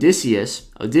 But Odysseus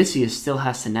still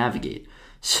has to navigate.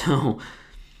 So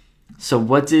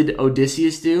what did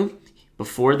Odysseus do?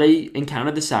 Before they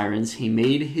encountered the sirens, he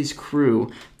made his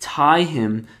crew tie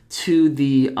him to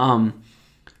the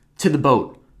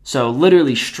boat. So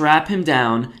literally strap him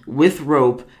down with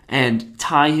rope and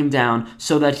tie him down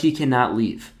so that he cannot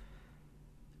leave.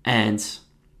 And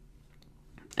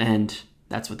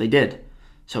that's what they did.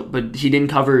 So, but he didn't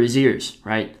cover his ears,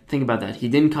 right? Think about that. He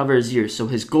didn't cover his ears. So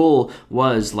his goal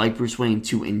was, like Bruce Wayne,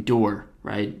 to endure,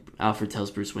 right? Alfred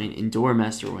tells Bruce Wayne, endure,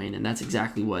 Master Wayne. And that's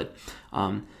exactly what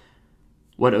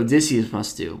Odysseus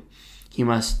must do. He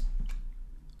must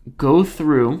go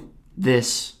through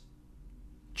this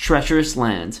treacherous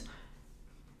land,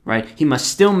 right? He must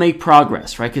still make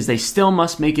progress, right? Because they still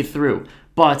must make it through.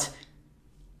 But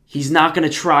he's not going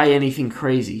to try anything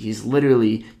crazy. He's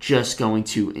literally just going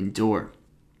to endure.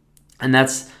 And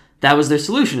that was their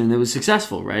solution, and it was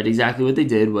successful, right? Exactly what they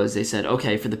did was they said,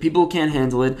 okay, for the people who can't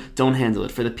handle it, don't handle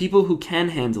it. For the people who can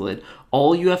handle it,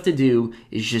 all you have to do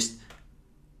is just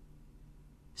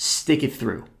stick it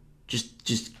through.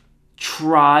 Just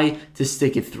try to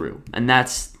stick it through. And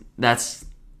that's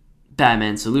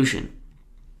Batman's solution.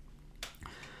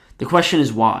 The question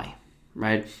is why,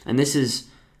 right? And this is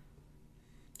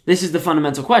the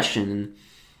fundamental question. And,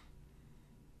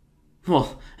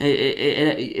 well,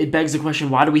 it begs the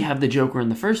question, why do we have the Joker in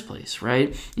the first place,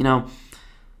 right?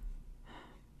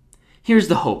 Here's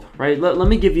the hope, right? Let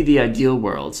me give you the ideal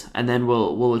world, and then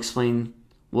we'll explain,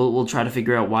 we'll try to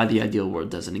figure out why the ideal world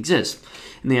doesn't exist.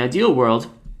 In the ideal world,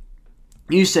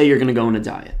 you say you're going to go on a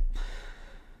diet.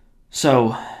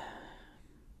 So,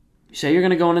 you say you're going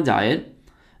to go on a diet,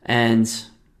 and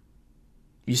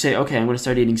you say, okay, I'm going to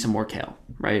start eating some more kale,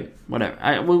 right?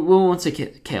 Whatever. We won't say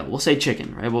kale. We'll say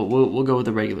chicken, right? We'll go with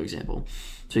the regular example.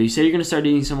 So you say you're going to start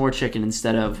eating some more chicken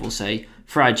instead of, we'll say,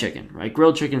 fried chicken, right?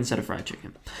 Grilled chicken instead of fried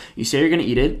chicken. You say you're going to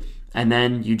eat it, and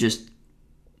then you just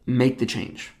make the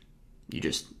change. You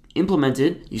just implement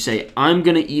it. You say, I'm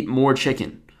going to eat more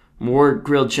chicken, more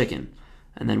grilled chicken.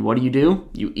 And then what do?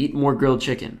 You eat more grilled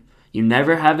chicken. You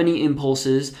never have any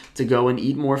impulses to go and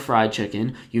eat more fried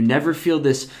chicken. You never feel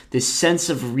this sense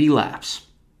of relapse.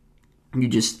 You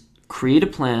just create a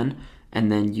plan and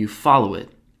then you follow it.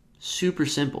 Super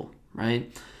simple,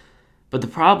 right? But the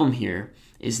problem here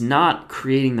is not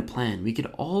creating the plan. We could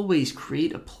always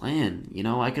create a plan.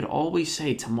 I could always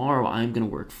say, tomorrow I'm going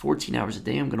to work 14 hours a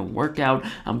day. I'm going to work out.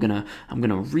 I'm going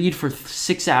to read for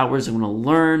 6 hours. I'm going to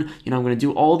learn. I'm going to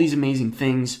do all these amazing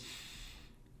things.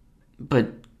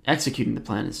 But executing the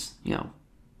plan is,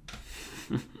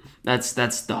 that's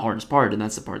the hardest part, and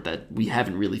that's the part that we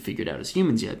haven't really figured out as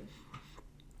humans yet.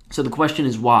 So the question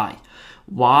is why?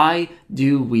 Why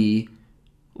do we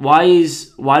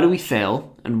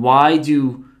fail, and why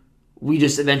do we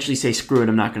just eventually say, screw it,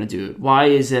 I'm not going to do it? Why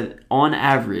is it, on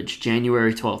average,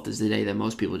 January 12th is the day that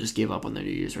most people just give up on their New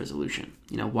Year's resolution?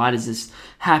 Why does this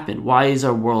happen? Why is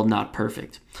our world not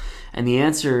perfect? And the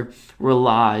answer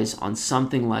relies on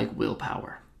something like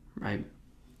willpower. Right?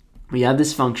 We have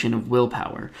this function of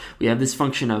willpower. We have this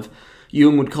function of,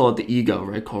 Jung would call it the ego,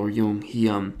 right? Carl Jung.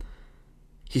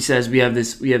 He says we have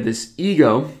this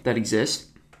ego that exists,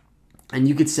 and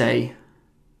you could say,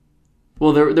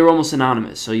 well, they're almost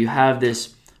synonymous. So you have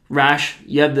this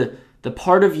you have the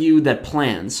part of you that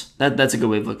plans. That's a good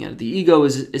way of looking at it. The ego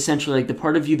is essentially like the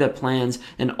part of you that plans,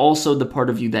 and also the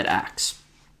part of you that acts.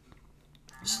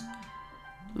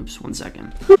 Oops, 1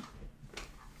 second.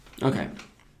 Okay.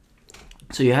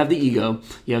 So you have the ego,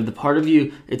 you have the part of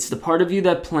you, it's the part of you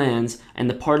that plans and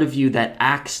the part of you that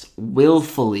acts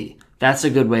willfully. That's a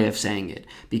good way of saying it,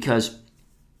 because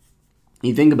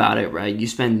you think about it, right? You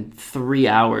spend 3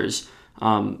 hours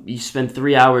watching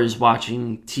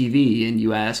TV, and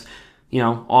you ask,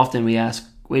 often we ask,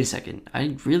 wait a second,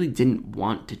 I really didn't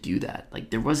want to do that.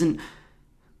 Like,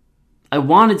 I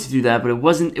wanted to do that, but it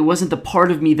wasn't the part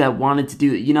of me that wanted to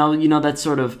do it. That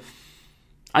sort of,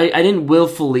 I didn't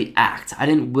willfully act. I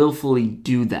didn't willfully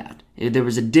do that. There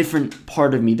was a different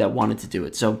part of me that wanted to do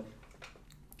it. So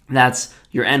that's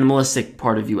your animalistic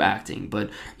part of you acting. But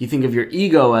you think of your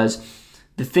ego as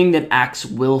the thing that acts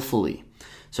willfully.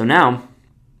 So now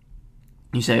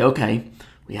you say, okay,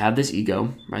 we have this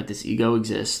ego, right? This ego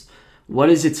exists. What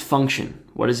is its function?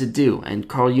 What does it do? And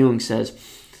Carl Jung says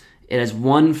it has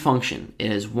one function.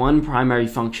 It has one primary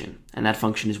function, and that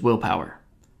function is willpower.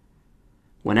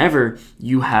 Whenever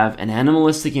you have an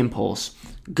animalistic impulse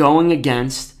going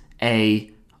against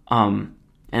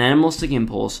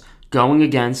going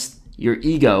against your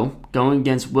ego, going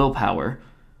against willpower,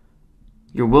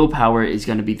 your willpower is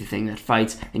going to be the thing that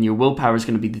fights, and your willpower is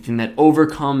going to be the thing that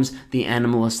overcomes the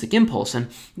animalistic impulse. And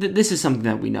this is something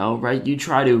that we know, right? You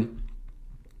try to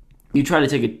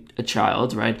take a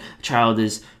child, right? A child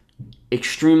is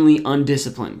extremely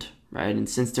undisciplined, right? And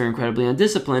since they're incredibly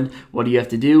undisciplined, what do?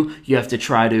 You have to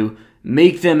try to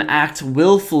make them act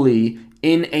willfully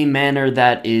in a manner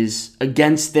that is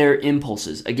against their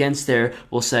impulses, against their,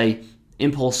 we'll say,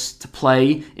 impulse to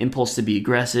play, impulse to be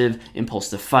aggressive, impulse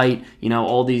to fight,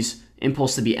 all these,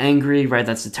 impulse to be angry, right?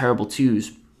 That's the terrible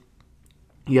twos.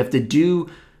 You have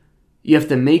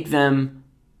to make them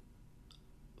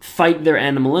fight their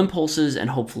animal impulses and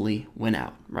hopefully win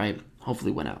out, right?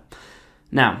 Hopefully win out.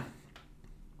 Now,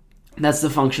 That's the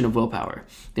function of willpower.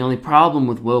 The only problem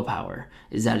with willpower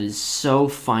is that it is so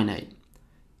finite.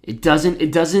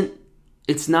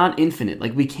 It's not infinite.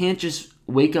 Like, we can't just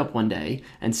wake up one day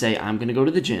and say, I'm going to go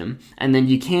to the gym, and then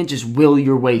you can't just will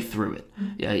your way through it.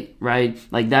 Yeah, right?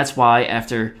 Like, that's why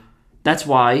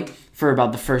for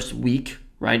about the first week,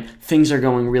 right, things are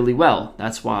going really well.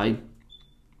 That's why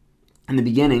in the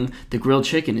beginning, the grilled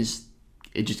chicken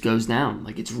it just goes down.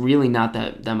 Like, it's really not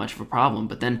that much of a problem.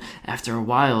 But then after a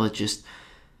while, it just,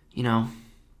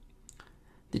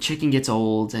 the chicken gets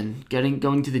old, and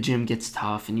going to the gym gets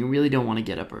tough, and you really don't want to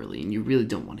get up early, and you really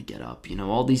don't want to get up.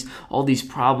 All these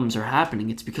problems are happening.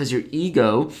 It's because your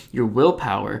ego, your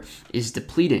willpower, is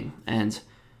depleting. And,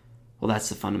 well, that's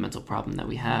the fundamental problem that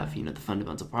we have. The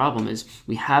fundamental problem is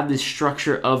we have this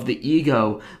structure of the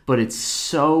ego, but it's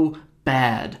so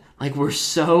bad. Like, we're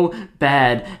so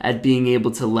bad at being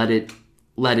able to let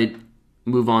it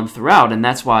move on throughout. And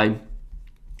that's why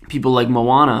people like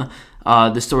Moana,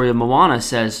 the story of Moana,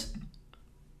 says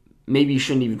maybe you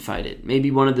shouldn't even fight it. Maybe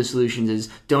one of the solutions is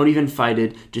don't even fight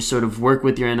it. Just sort of work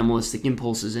with your animalistic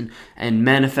impulses and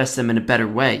manifest them in a better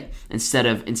way instead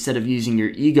of using your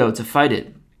ego to fight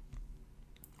it.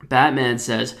 Batman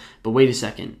says, but wait a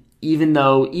second. Even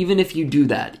if you do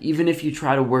that, even if you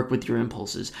try to work with your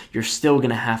impulses, you're still going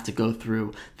to have to go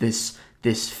through this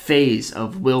phase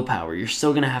of willpower. You're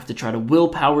still going to have to try to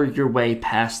willpower your way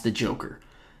past the Joker,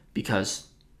 because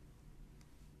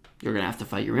you're going to have to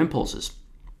fight your impulses.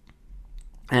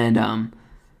 And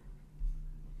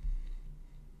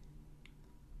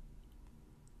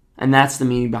that's the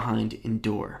meaning behind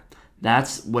endure.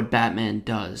 That's what Batman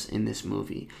does in this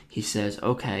movie. He says,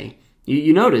 okay,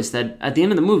 you notice that at the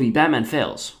end of the movie, Batman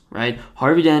fails, right?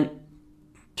 Harvey Dent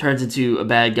turns into a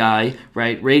bad guy,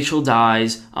 right? Rachel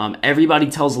dies. Everybody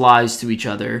tells lies to each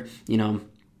other,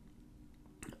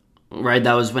 right?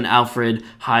 That was when Alfred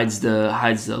hides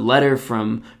the letter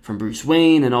from Bruce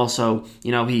Wayne, and also,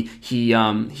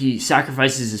 he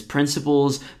sacrifices his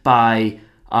principles by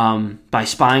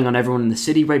spying on everyone in the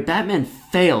city, right? Batman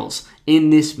fails in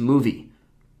this movie,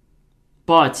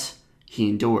 but he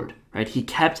endured, right? He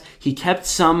kept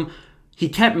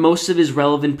most of his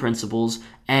relevant principles,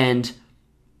 and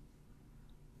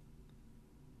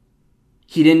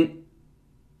he didn't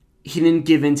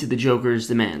give in to the Joker's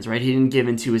demands, right? He didn't give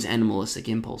in to his animalistic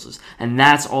impulses. And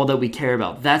that's all that we care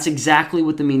about. That's exactly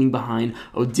what the meaning behind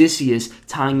Odysseus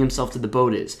tying himself to the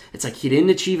boat is. It's like he didn't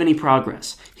achieve any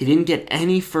progress. He didn't get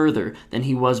any further than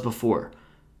he was before.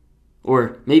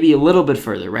 Or maybe a little bit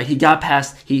further, right? He got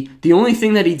past, the only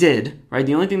thing that he did, right?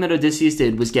 The only thing that Odysseus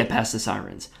did was get past the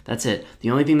sirens. That's it. The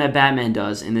only thing that Batman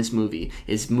does in this movie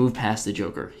is move past the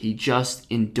Joker. He just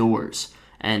endures.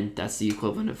 And that's the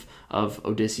equivalent of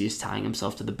Odysseus tying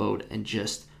himself to the boat and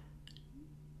just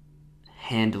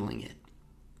handling it.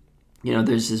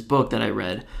 There's this book that I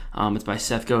read. It's by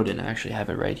Seth Godin. I actually have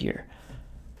it right here.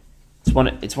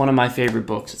 It's one of my favorite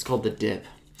books. It's called The Dip.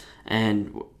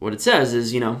 And what it says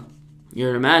is, you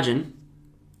imagine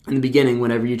in the beginning,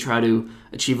 whenever you try to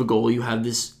achieve a goal, you have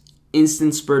this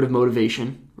instant spurt of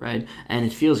motivation, right? And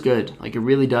it feels good. Like, it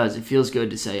really does. It feels good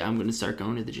to say, I'm going to start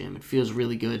going to the gym. It feels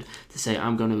really good to say,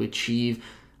 I'm going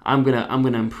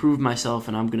to improve myself,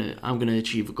 and I'm going to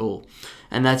achieve a goal.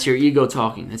 And that's your ego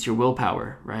talking. That's your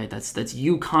willpower, right? That's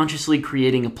you consciously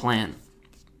creating a plan.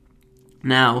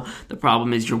 Now, the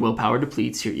problem is your willpower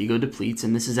depletes, your ego depletes,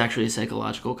 and this is actually a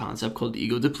psychological concept called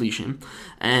ego depletion.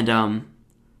 And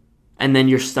then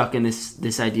you're stuck in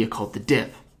this idea called the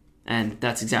dip. And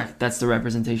that's the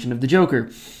representation of the Joker.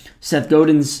 Seth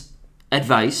Godin's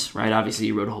advice, right? Obviously,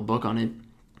 he wrote a whole book on it.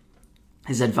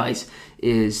 His advice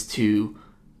is to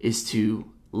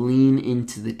lean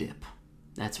into the dip.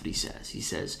 That's what he says. He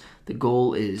says the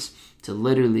goal is to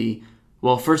literally,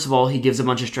 well, first of all, he gives a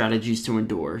bunch of strategies to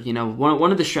endure.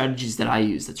 One of the strategies that I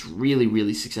use that's really,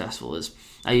 really successful is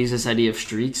I use this idea of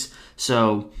streaks.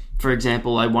 So, for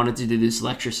example, I wanted to do this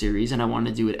lecture series, and I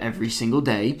wanted to do it every single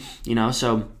day,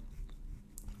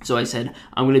 So I said,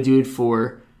 I'm going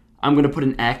to put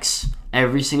an X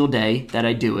every single day that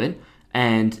I do it.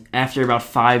 And after about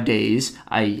 5 days,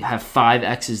 I have 5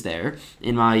 X's there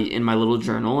in my little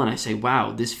journal, and I say,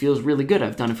 wow, this feels really good.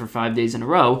 I've done it for 5 days in a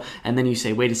row. And then you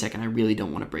say, wait a second, I really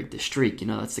don't want to break this streak.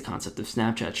 That's the concept of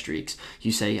Snapchat streaks.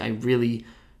 You say, I really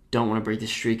don't want to break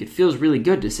this streak. It feels really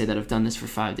good to say that I've done this for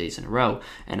 5 days in a row.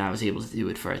 And I was able to do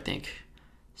it for, I think,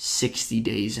 60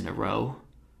 days in a row.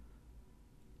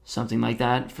 Something like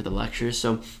that for the lectures.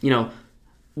 So,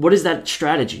 what is that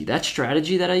strategy? That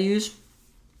strategy that I use,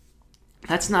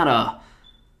 that's not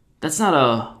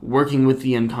a working with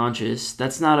the unconscious.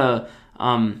 That's not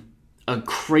a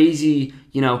crazy,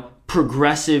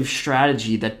 progressive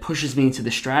strategy that pushes me into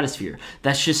the stratosphere.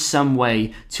 That's just some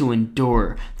way to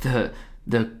endure the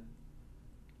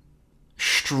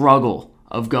struggle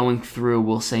of going through,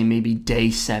 we'll say, maybe day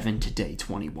 7 to day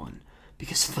 21.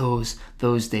 Because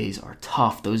those days are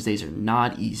tough. Those days are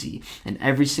not easy. And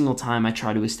every single time I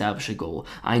try to establish a goal,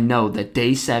 I know that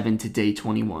day 7 to day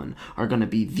 21 are going to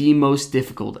be the most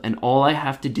difficult. And all I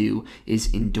have to do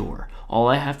is endure. All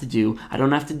I have to do, I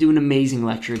don't have to do an amazing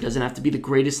lecture. It doesn't have to be the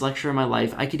greatest lecture in my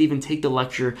life. I could even take the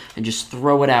lecture and just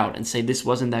throw it out and say this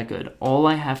wasn't that good. All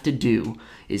I have to do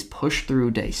is push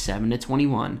through day 7 to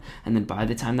 21. And then by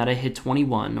the time that I hit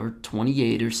 21 or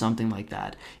 28 or something like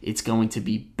that, it's going to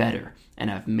be better. And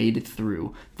I've made it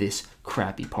through this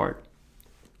crappy part.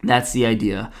 That's the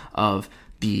idea of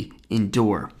the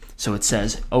endure. So it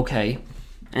says, okay,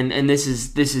 and this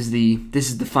is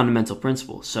the fundamental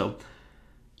principle. So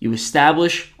you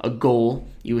establish a goal,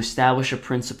 you establish a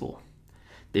principle.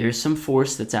 There's some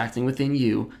force that's acting within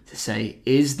you to say,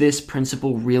 is this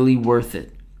principle really worth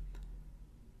it?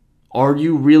 Are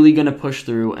you really going to push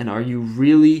through, and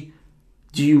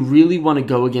do you really want to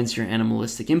go against your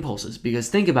animalistic impulses? Because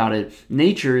think about it,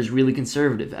 nature is really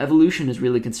conservative. Evolution is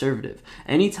really conservative.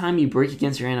 Anytime you break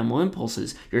against your animal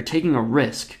impulses, you're taking a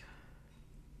risk.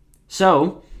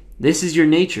 So, this is your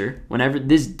nature. Whenever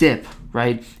this dip,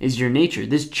 right, is your nature.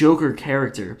 This Joker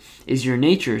character is your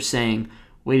nature saying,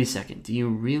 wait a second, do you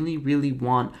really, really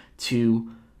want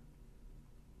to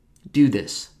do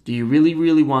this? Do you really,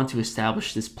 really want to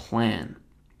establish this plan?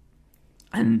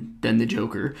 And then the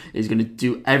Joker is going to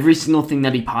do every single thing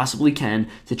that he possibly can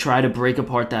to try to break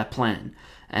apart that plan.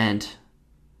 And,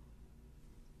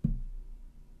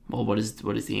 well, what is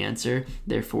the answer?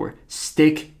 Therefore,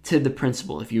 stick to the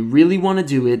principle. If you really want to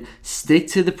do it, stick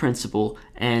to the principle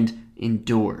and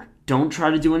endure. Don't try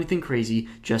to do anything crazy,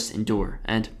 just endure.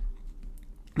 And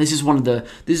this is one of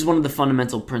the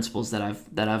fundamental principles that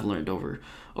I've learned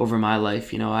over my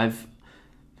life. You know,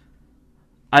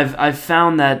 I've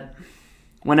found that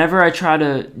whenever I try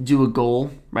to do a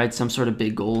goal, right, some sort of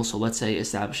big goal, so let's say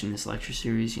establishing this lecture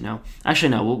series, you know. Actually,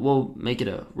 no, we'll make it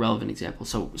a relevant example.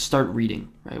 So start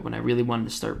reading, right, when I really wanted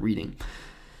to start reading.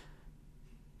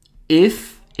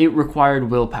 If it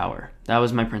required willpower, that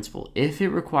was my principle. If it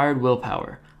required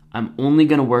willpower, I'm only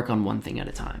going to work on one thing at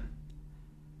a time.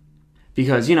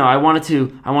 Because, you know, I wanted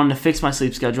to fix my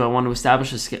sleep schedule. I wanted to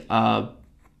establish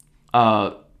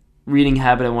a reading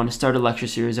habit. I want to start a lecture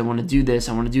series. I want to do this.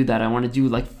 I want to do that. I want to do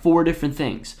like 4 different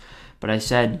things. But I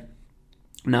said,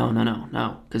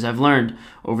 no. Because I've learned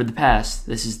over the past,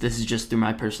 this is just through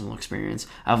my personal experience,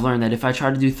 I've learned that if I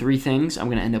try to do 3 things, I'm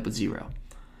going to end up with 0.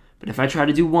 But if I try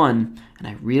to do 1 and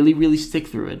I really, really stick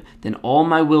through it, then all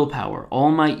my willpower,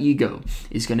 all my ego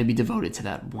is going to be devoted to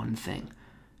that one thing.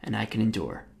 And I can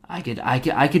endure. I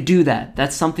could do that.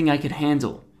 That's something I could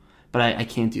handle. But I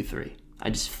can't do 3. I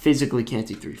just physically can't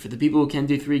do 3. For the people who can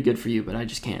do 3, good for you, but I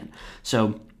just can't.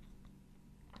 So,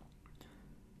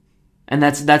 and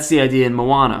that's the idea in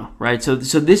Moana, right? So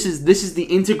this is the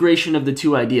integration of the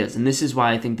 2 ideas, and this is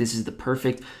why I think this is the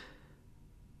perfect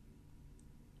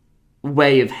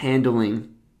way of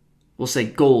handling, we'll say,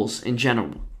 goals in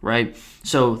general, right?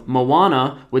 So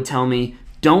Moana would tell me,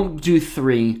 don't do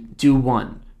 3, do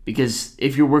 1. Because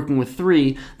if you're working with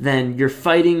 3, then you're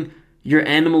fighting your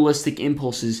animalistic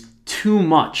impulses too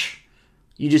much.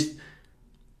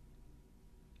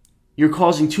 You're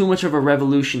causing too much of a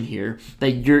revolution here,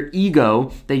 that your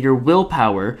ego, that your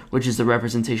willpower, which is the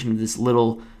representation of this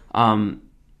little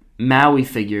Maui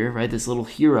figure, right, this little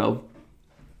hero,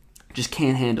 just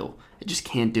can't handle. It just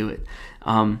can't do it.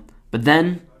 But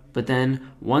then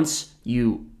once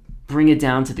you bring it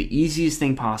down to the easiest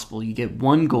thing possible, you get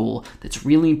one goal that's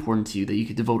really important to you that you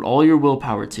could devote all your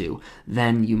willpower to,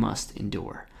 then you must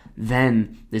endure.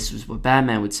 Then, this is what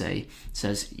Batman would say,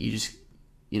 says you just,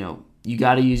 you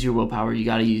got to use your willpower, you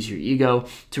got to use your ego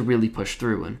to really push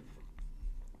through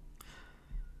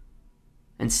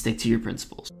and stick to your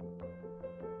principles.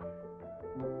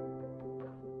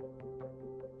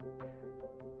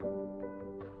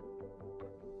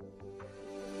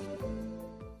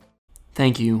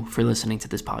 Thank you for listening to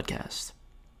this podcast.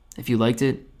 If you liked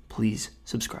it, please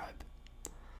subscribe.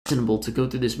 It's reasonable to go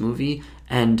through this movie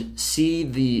and see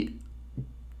the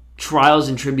trials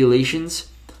and tribulations,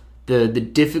 the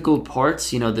difficult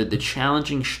parts, the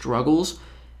challenging struggles,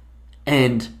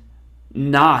 and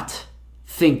not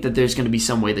think that there's going to be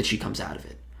some way that she comes out of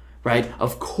it, right?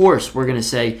 Of course, we're going to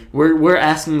say, we're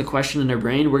asking the question in our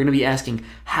brain, we're going to be asking,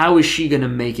 how is she going to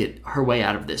make it her way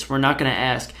out of this? We're not going to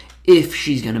ask if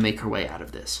she's going to make her way out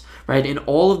of this, right? In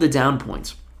all of the down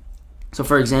points, So,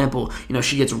 for example,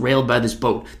 she gets railed by this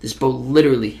boat. This boat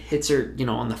literally hits her,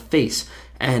 on the face,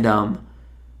 and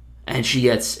she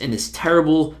gets in this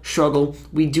terrible struggle.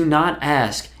 We do not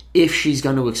ask if she's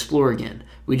going to explore again.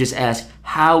 We just ask,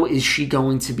 how is she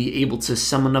going to be able to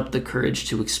summon up the courage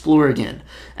to explore again?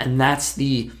 And that's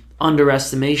the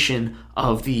underestimation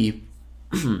of the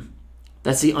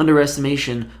that's the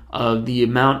underestimation of the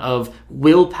amount of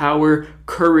willpower,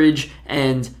 courage,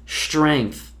 and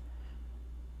strength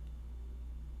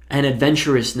and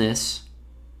adventurousness,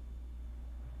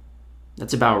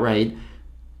 that's about right,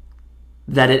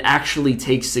 that it actually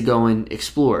takes to go and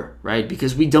explore, right?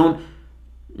 Because we don't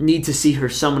need to see her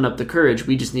summon up the courage.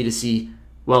 We just need to see,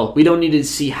 we don't need to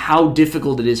see how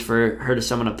difficult it is for her to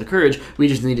summon up the courage. We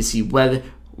just need to see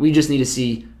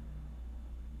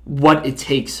what it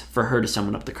takes for her to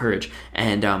summon up the courage.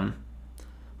 And,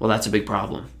 that's a big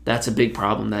problem. That's a big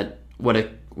problem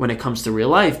when it comes to real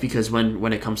life, because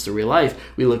when it comes to real life,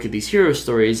 we look at these hero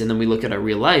stories and then we look at our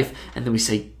real life and then we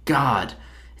say, God,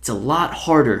 it's a lot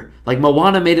harder. Like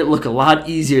Moana made it look a lot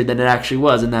easier than it actually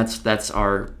was, and that's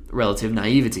our relative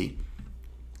naivety.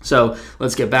 So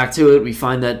let's get back to it. We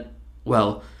find that,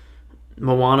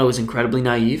 Moana was incredibly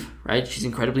naive, right? She's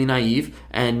incredibly naive,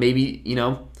 and maybe,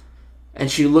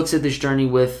 and she looks at this journey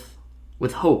with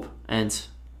hope, and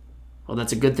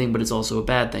that's a good thing, but it's also a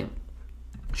bad thing.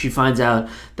 She finds out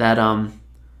that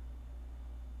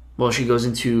she goes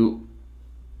into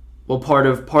part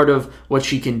of what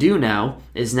she can do now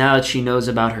is, now that she knows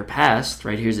about her past,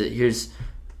 right? Here's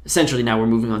essentially, now we're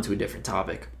moving on to a different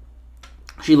topic.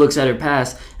 She looks at her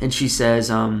past and she says,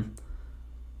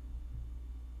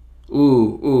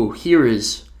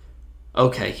 here's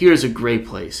a great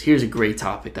place. Here's a great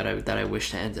topic that I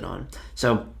wish to end it on.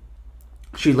 So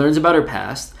she learns about her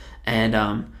past,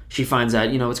 and she finds out,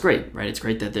 it's great, right? It's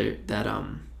great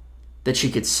that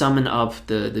she could summon up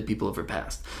the people of her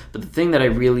past. But the thing that I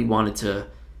really wanted to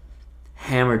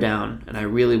hammer down, and I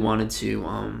really wanted to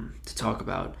talk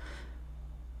about,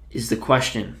 is the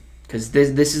question, because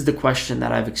this is the question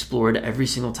that I've explored every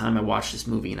single time I watch this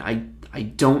movie, and I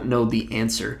don't know the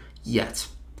answer yet.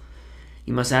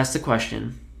 You must ask the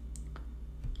question.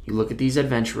 You look at these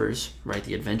adventurers, right?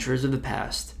 The adventurers of the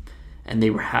past, and they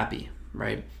were happy,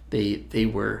 right? They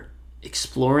were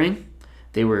exploring,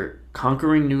 they were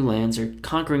conquering new lands, or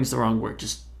conquering is the wrong word,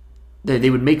 just they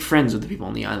would make friends with the people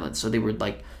on the island. So they would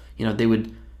they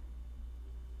would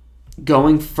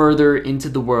going further into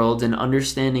the world and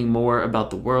understanding more about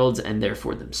the world and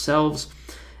therefore themselves.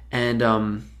 And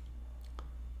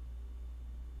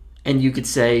you could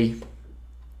say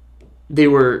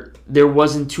there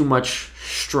wasn't too much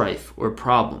strife or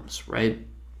problems, right?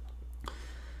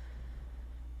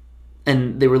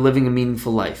 And they were living a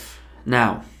meaningful life.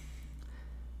 Now,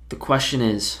 the question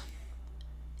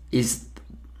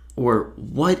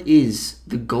what is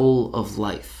the goal of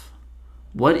life?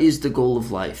 What is the goal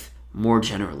of life more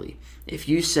generally? If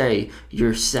you say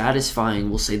you're satisfying,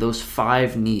 we'll say those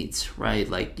 5 needs, right?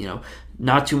 Like,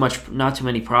 not too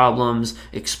many problems,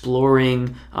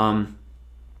 exploring, and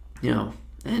a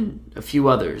few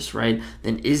others, right?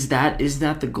 Then is that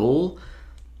the goal?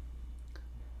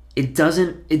 It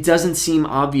doesn't seem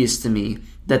obvious to me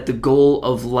that the goal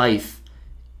of life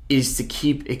is to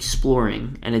keep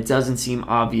exploring, and it doesn't seem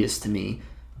obvious to me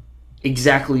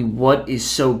exactly what is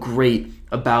so great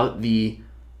about the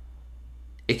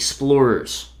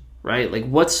explorers, right? Like,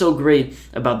 what's so great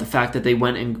about the fact that they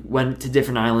went to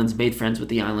different islands, made friends with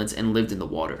the islands, and lived in the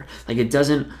water? Like, it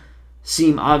doesn't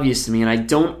seem obvious to me, and I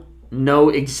don't know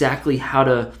exactly how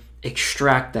to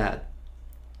extract that.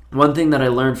 One thing that I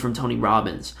learned from Tony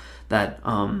Robbins that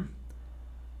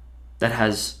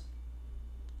has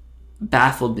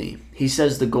baffled me. He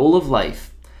says the goal of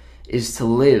life is to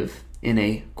live in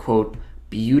a, quote,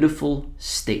 beautiful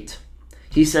state.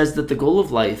 He says that the goal of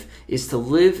life is to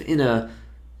live in a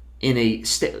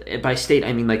state, by state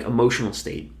I mean like emotional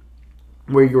state,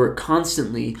 where you're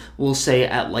constantly, we'll say,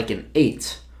 at like an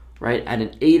 8, right? At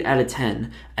an 8 out of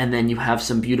 10, and then you have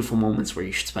some beautiful moments where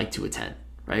you should spike to a 10.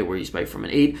 Right, where you spike from an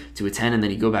 8 to a 10, and then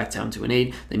you go back down to an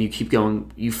 8, then you keep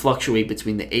going, you fluctuate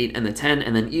between the 8 and the 10,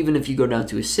 and then even if you go down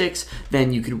to a 6,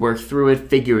 then you could work through it,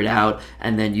 figure it out,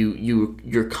 and then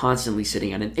you're constantly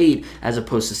sitting at an 8, as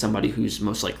opposed to somebody who's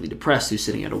most likely depressed, who's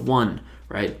sitting at a 1,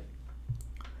 right?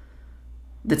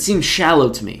 That seems shallow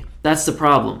to me. That's the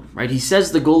problem, right? He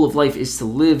says the goal of life is to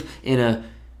live in an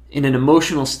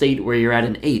emotional state where you're at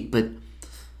an 8, but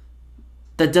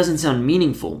that doesn't sound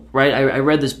meaningful, right? I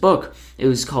read this book. It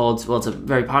was called, it's a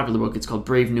very popular book. It's called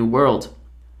Brave New World.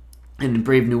 And in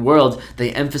Brave New World,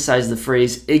 they emphasize the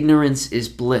phrase, ignorance is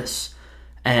bliss.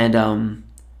 And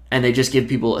and they just give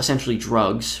people essentially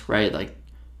drugs, right? Like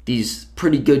these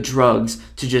pretty good drugs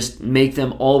to just make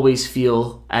them always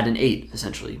feel at an 8,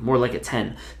 essentially, more like a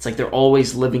 10. It's like they're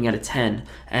always living at a 10,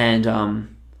 and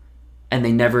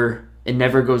it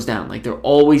never goes down. Like they're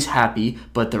always happy,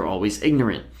 but they're always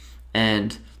ignorant.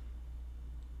 And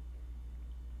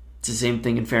it's the same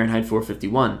thing in Fahrenheit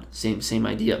 451, same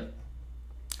idea.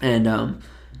 And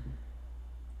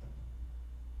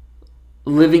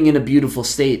living in a beautiful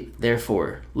state,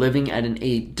 therefore, living at an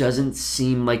 8 doesn't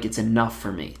seem like it's enough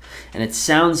for me. And it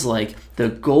sounds like the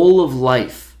goal of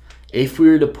life, if we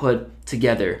were to put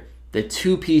together the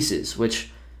two pieces,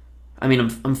 which, I mean,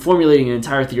 I'm formulating an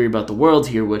entire theory about the world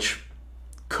here, which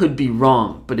could be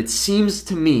wrong, but it seems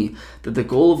to me that the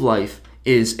goal of life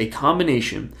is a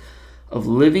combination of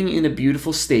living in a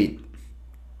beautiful state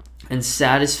and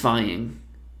satisfying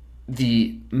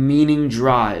the meaning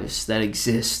drives that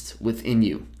exist within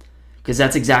you. Because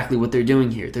that's exactly what they're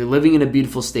doing here. They're living in a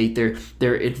beautiful state.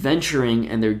 They're adventuring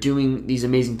and they're doing these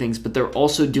amazing things, but they're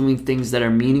also doing things that are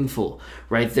meaningful,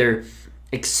 right? They're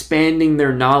expanding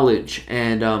their knowledge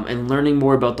and learning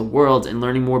more about the world and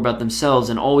learning more about themselves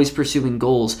and always pursuing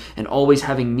goals and always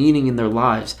having meaning in their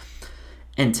lives.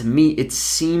 And to me, it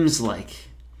seems like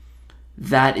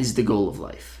that is the goal of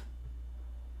life.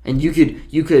 And you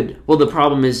could, well, the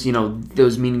problem is,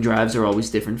 those meaning drives are always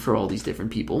different for all these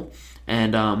different people.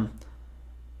 And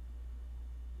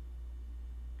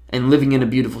living in a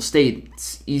beautiful state,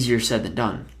 it's easier said than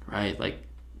done, right? Like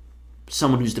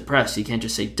someone who's depressed, you can't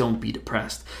just say, don't be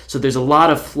depressed. So there's a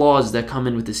lot of flaws that come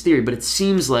in with this theory, but it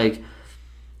seems like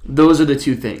those are the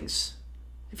two things.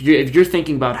 If you're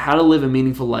thinking about how to live a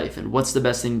meaningful life and what's the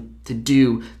best thing to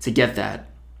do to get that,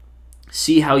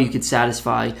 see how you could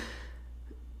satisfy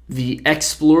the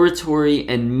exploratory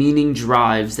and meaning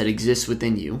drives that exist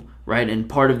within you, right? And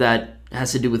part of that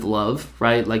has to do with love,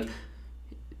 right? Like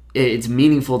it's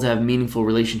meaningful to have meaningful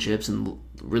relationships and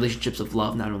relationships of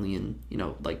love, not only in,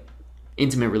 like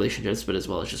intimate relationships, but as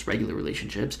well as just regular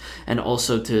relationships, and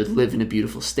also to live in a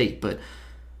beautiful state. But,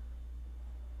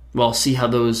 well, see how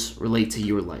those relate to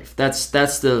your life. That's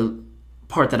the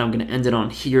part that I'm going to end it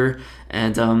on here.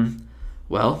 And,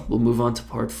 well, we'll move on to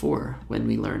part 4 when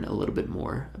we learn a little bit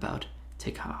more about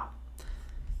Tikha.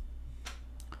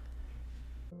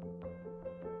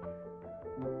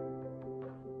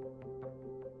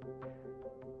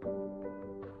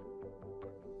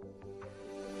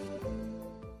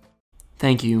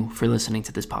 Thank you for listening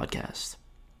to this podcast.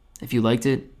 If you liked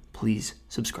it, please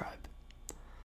subscribe.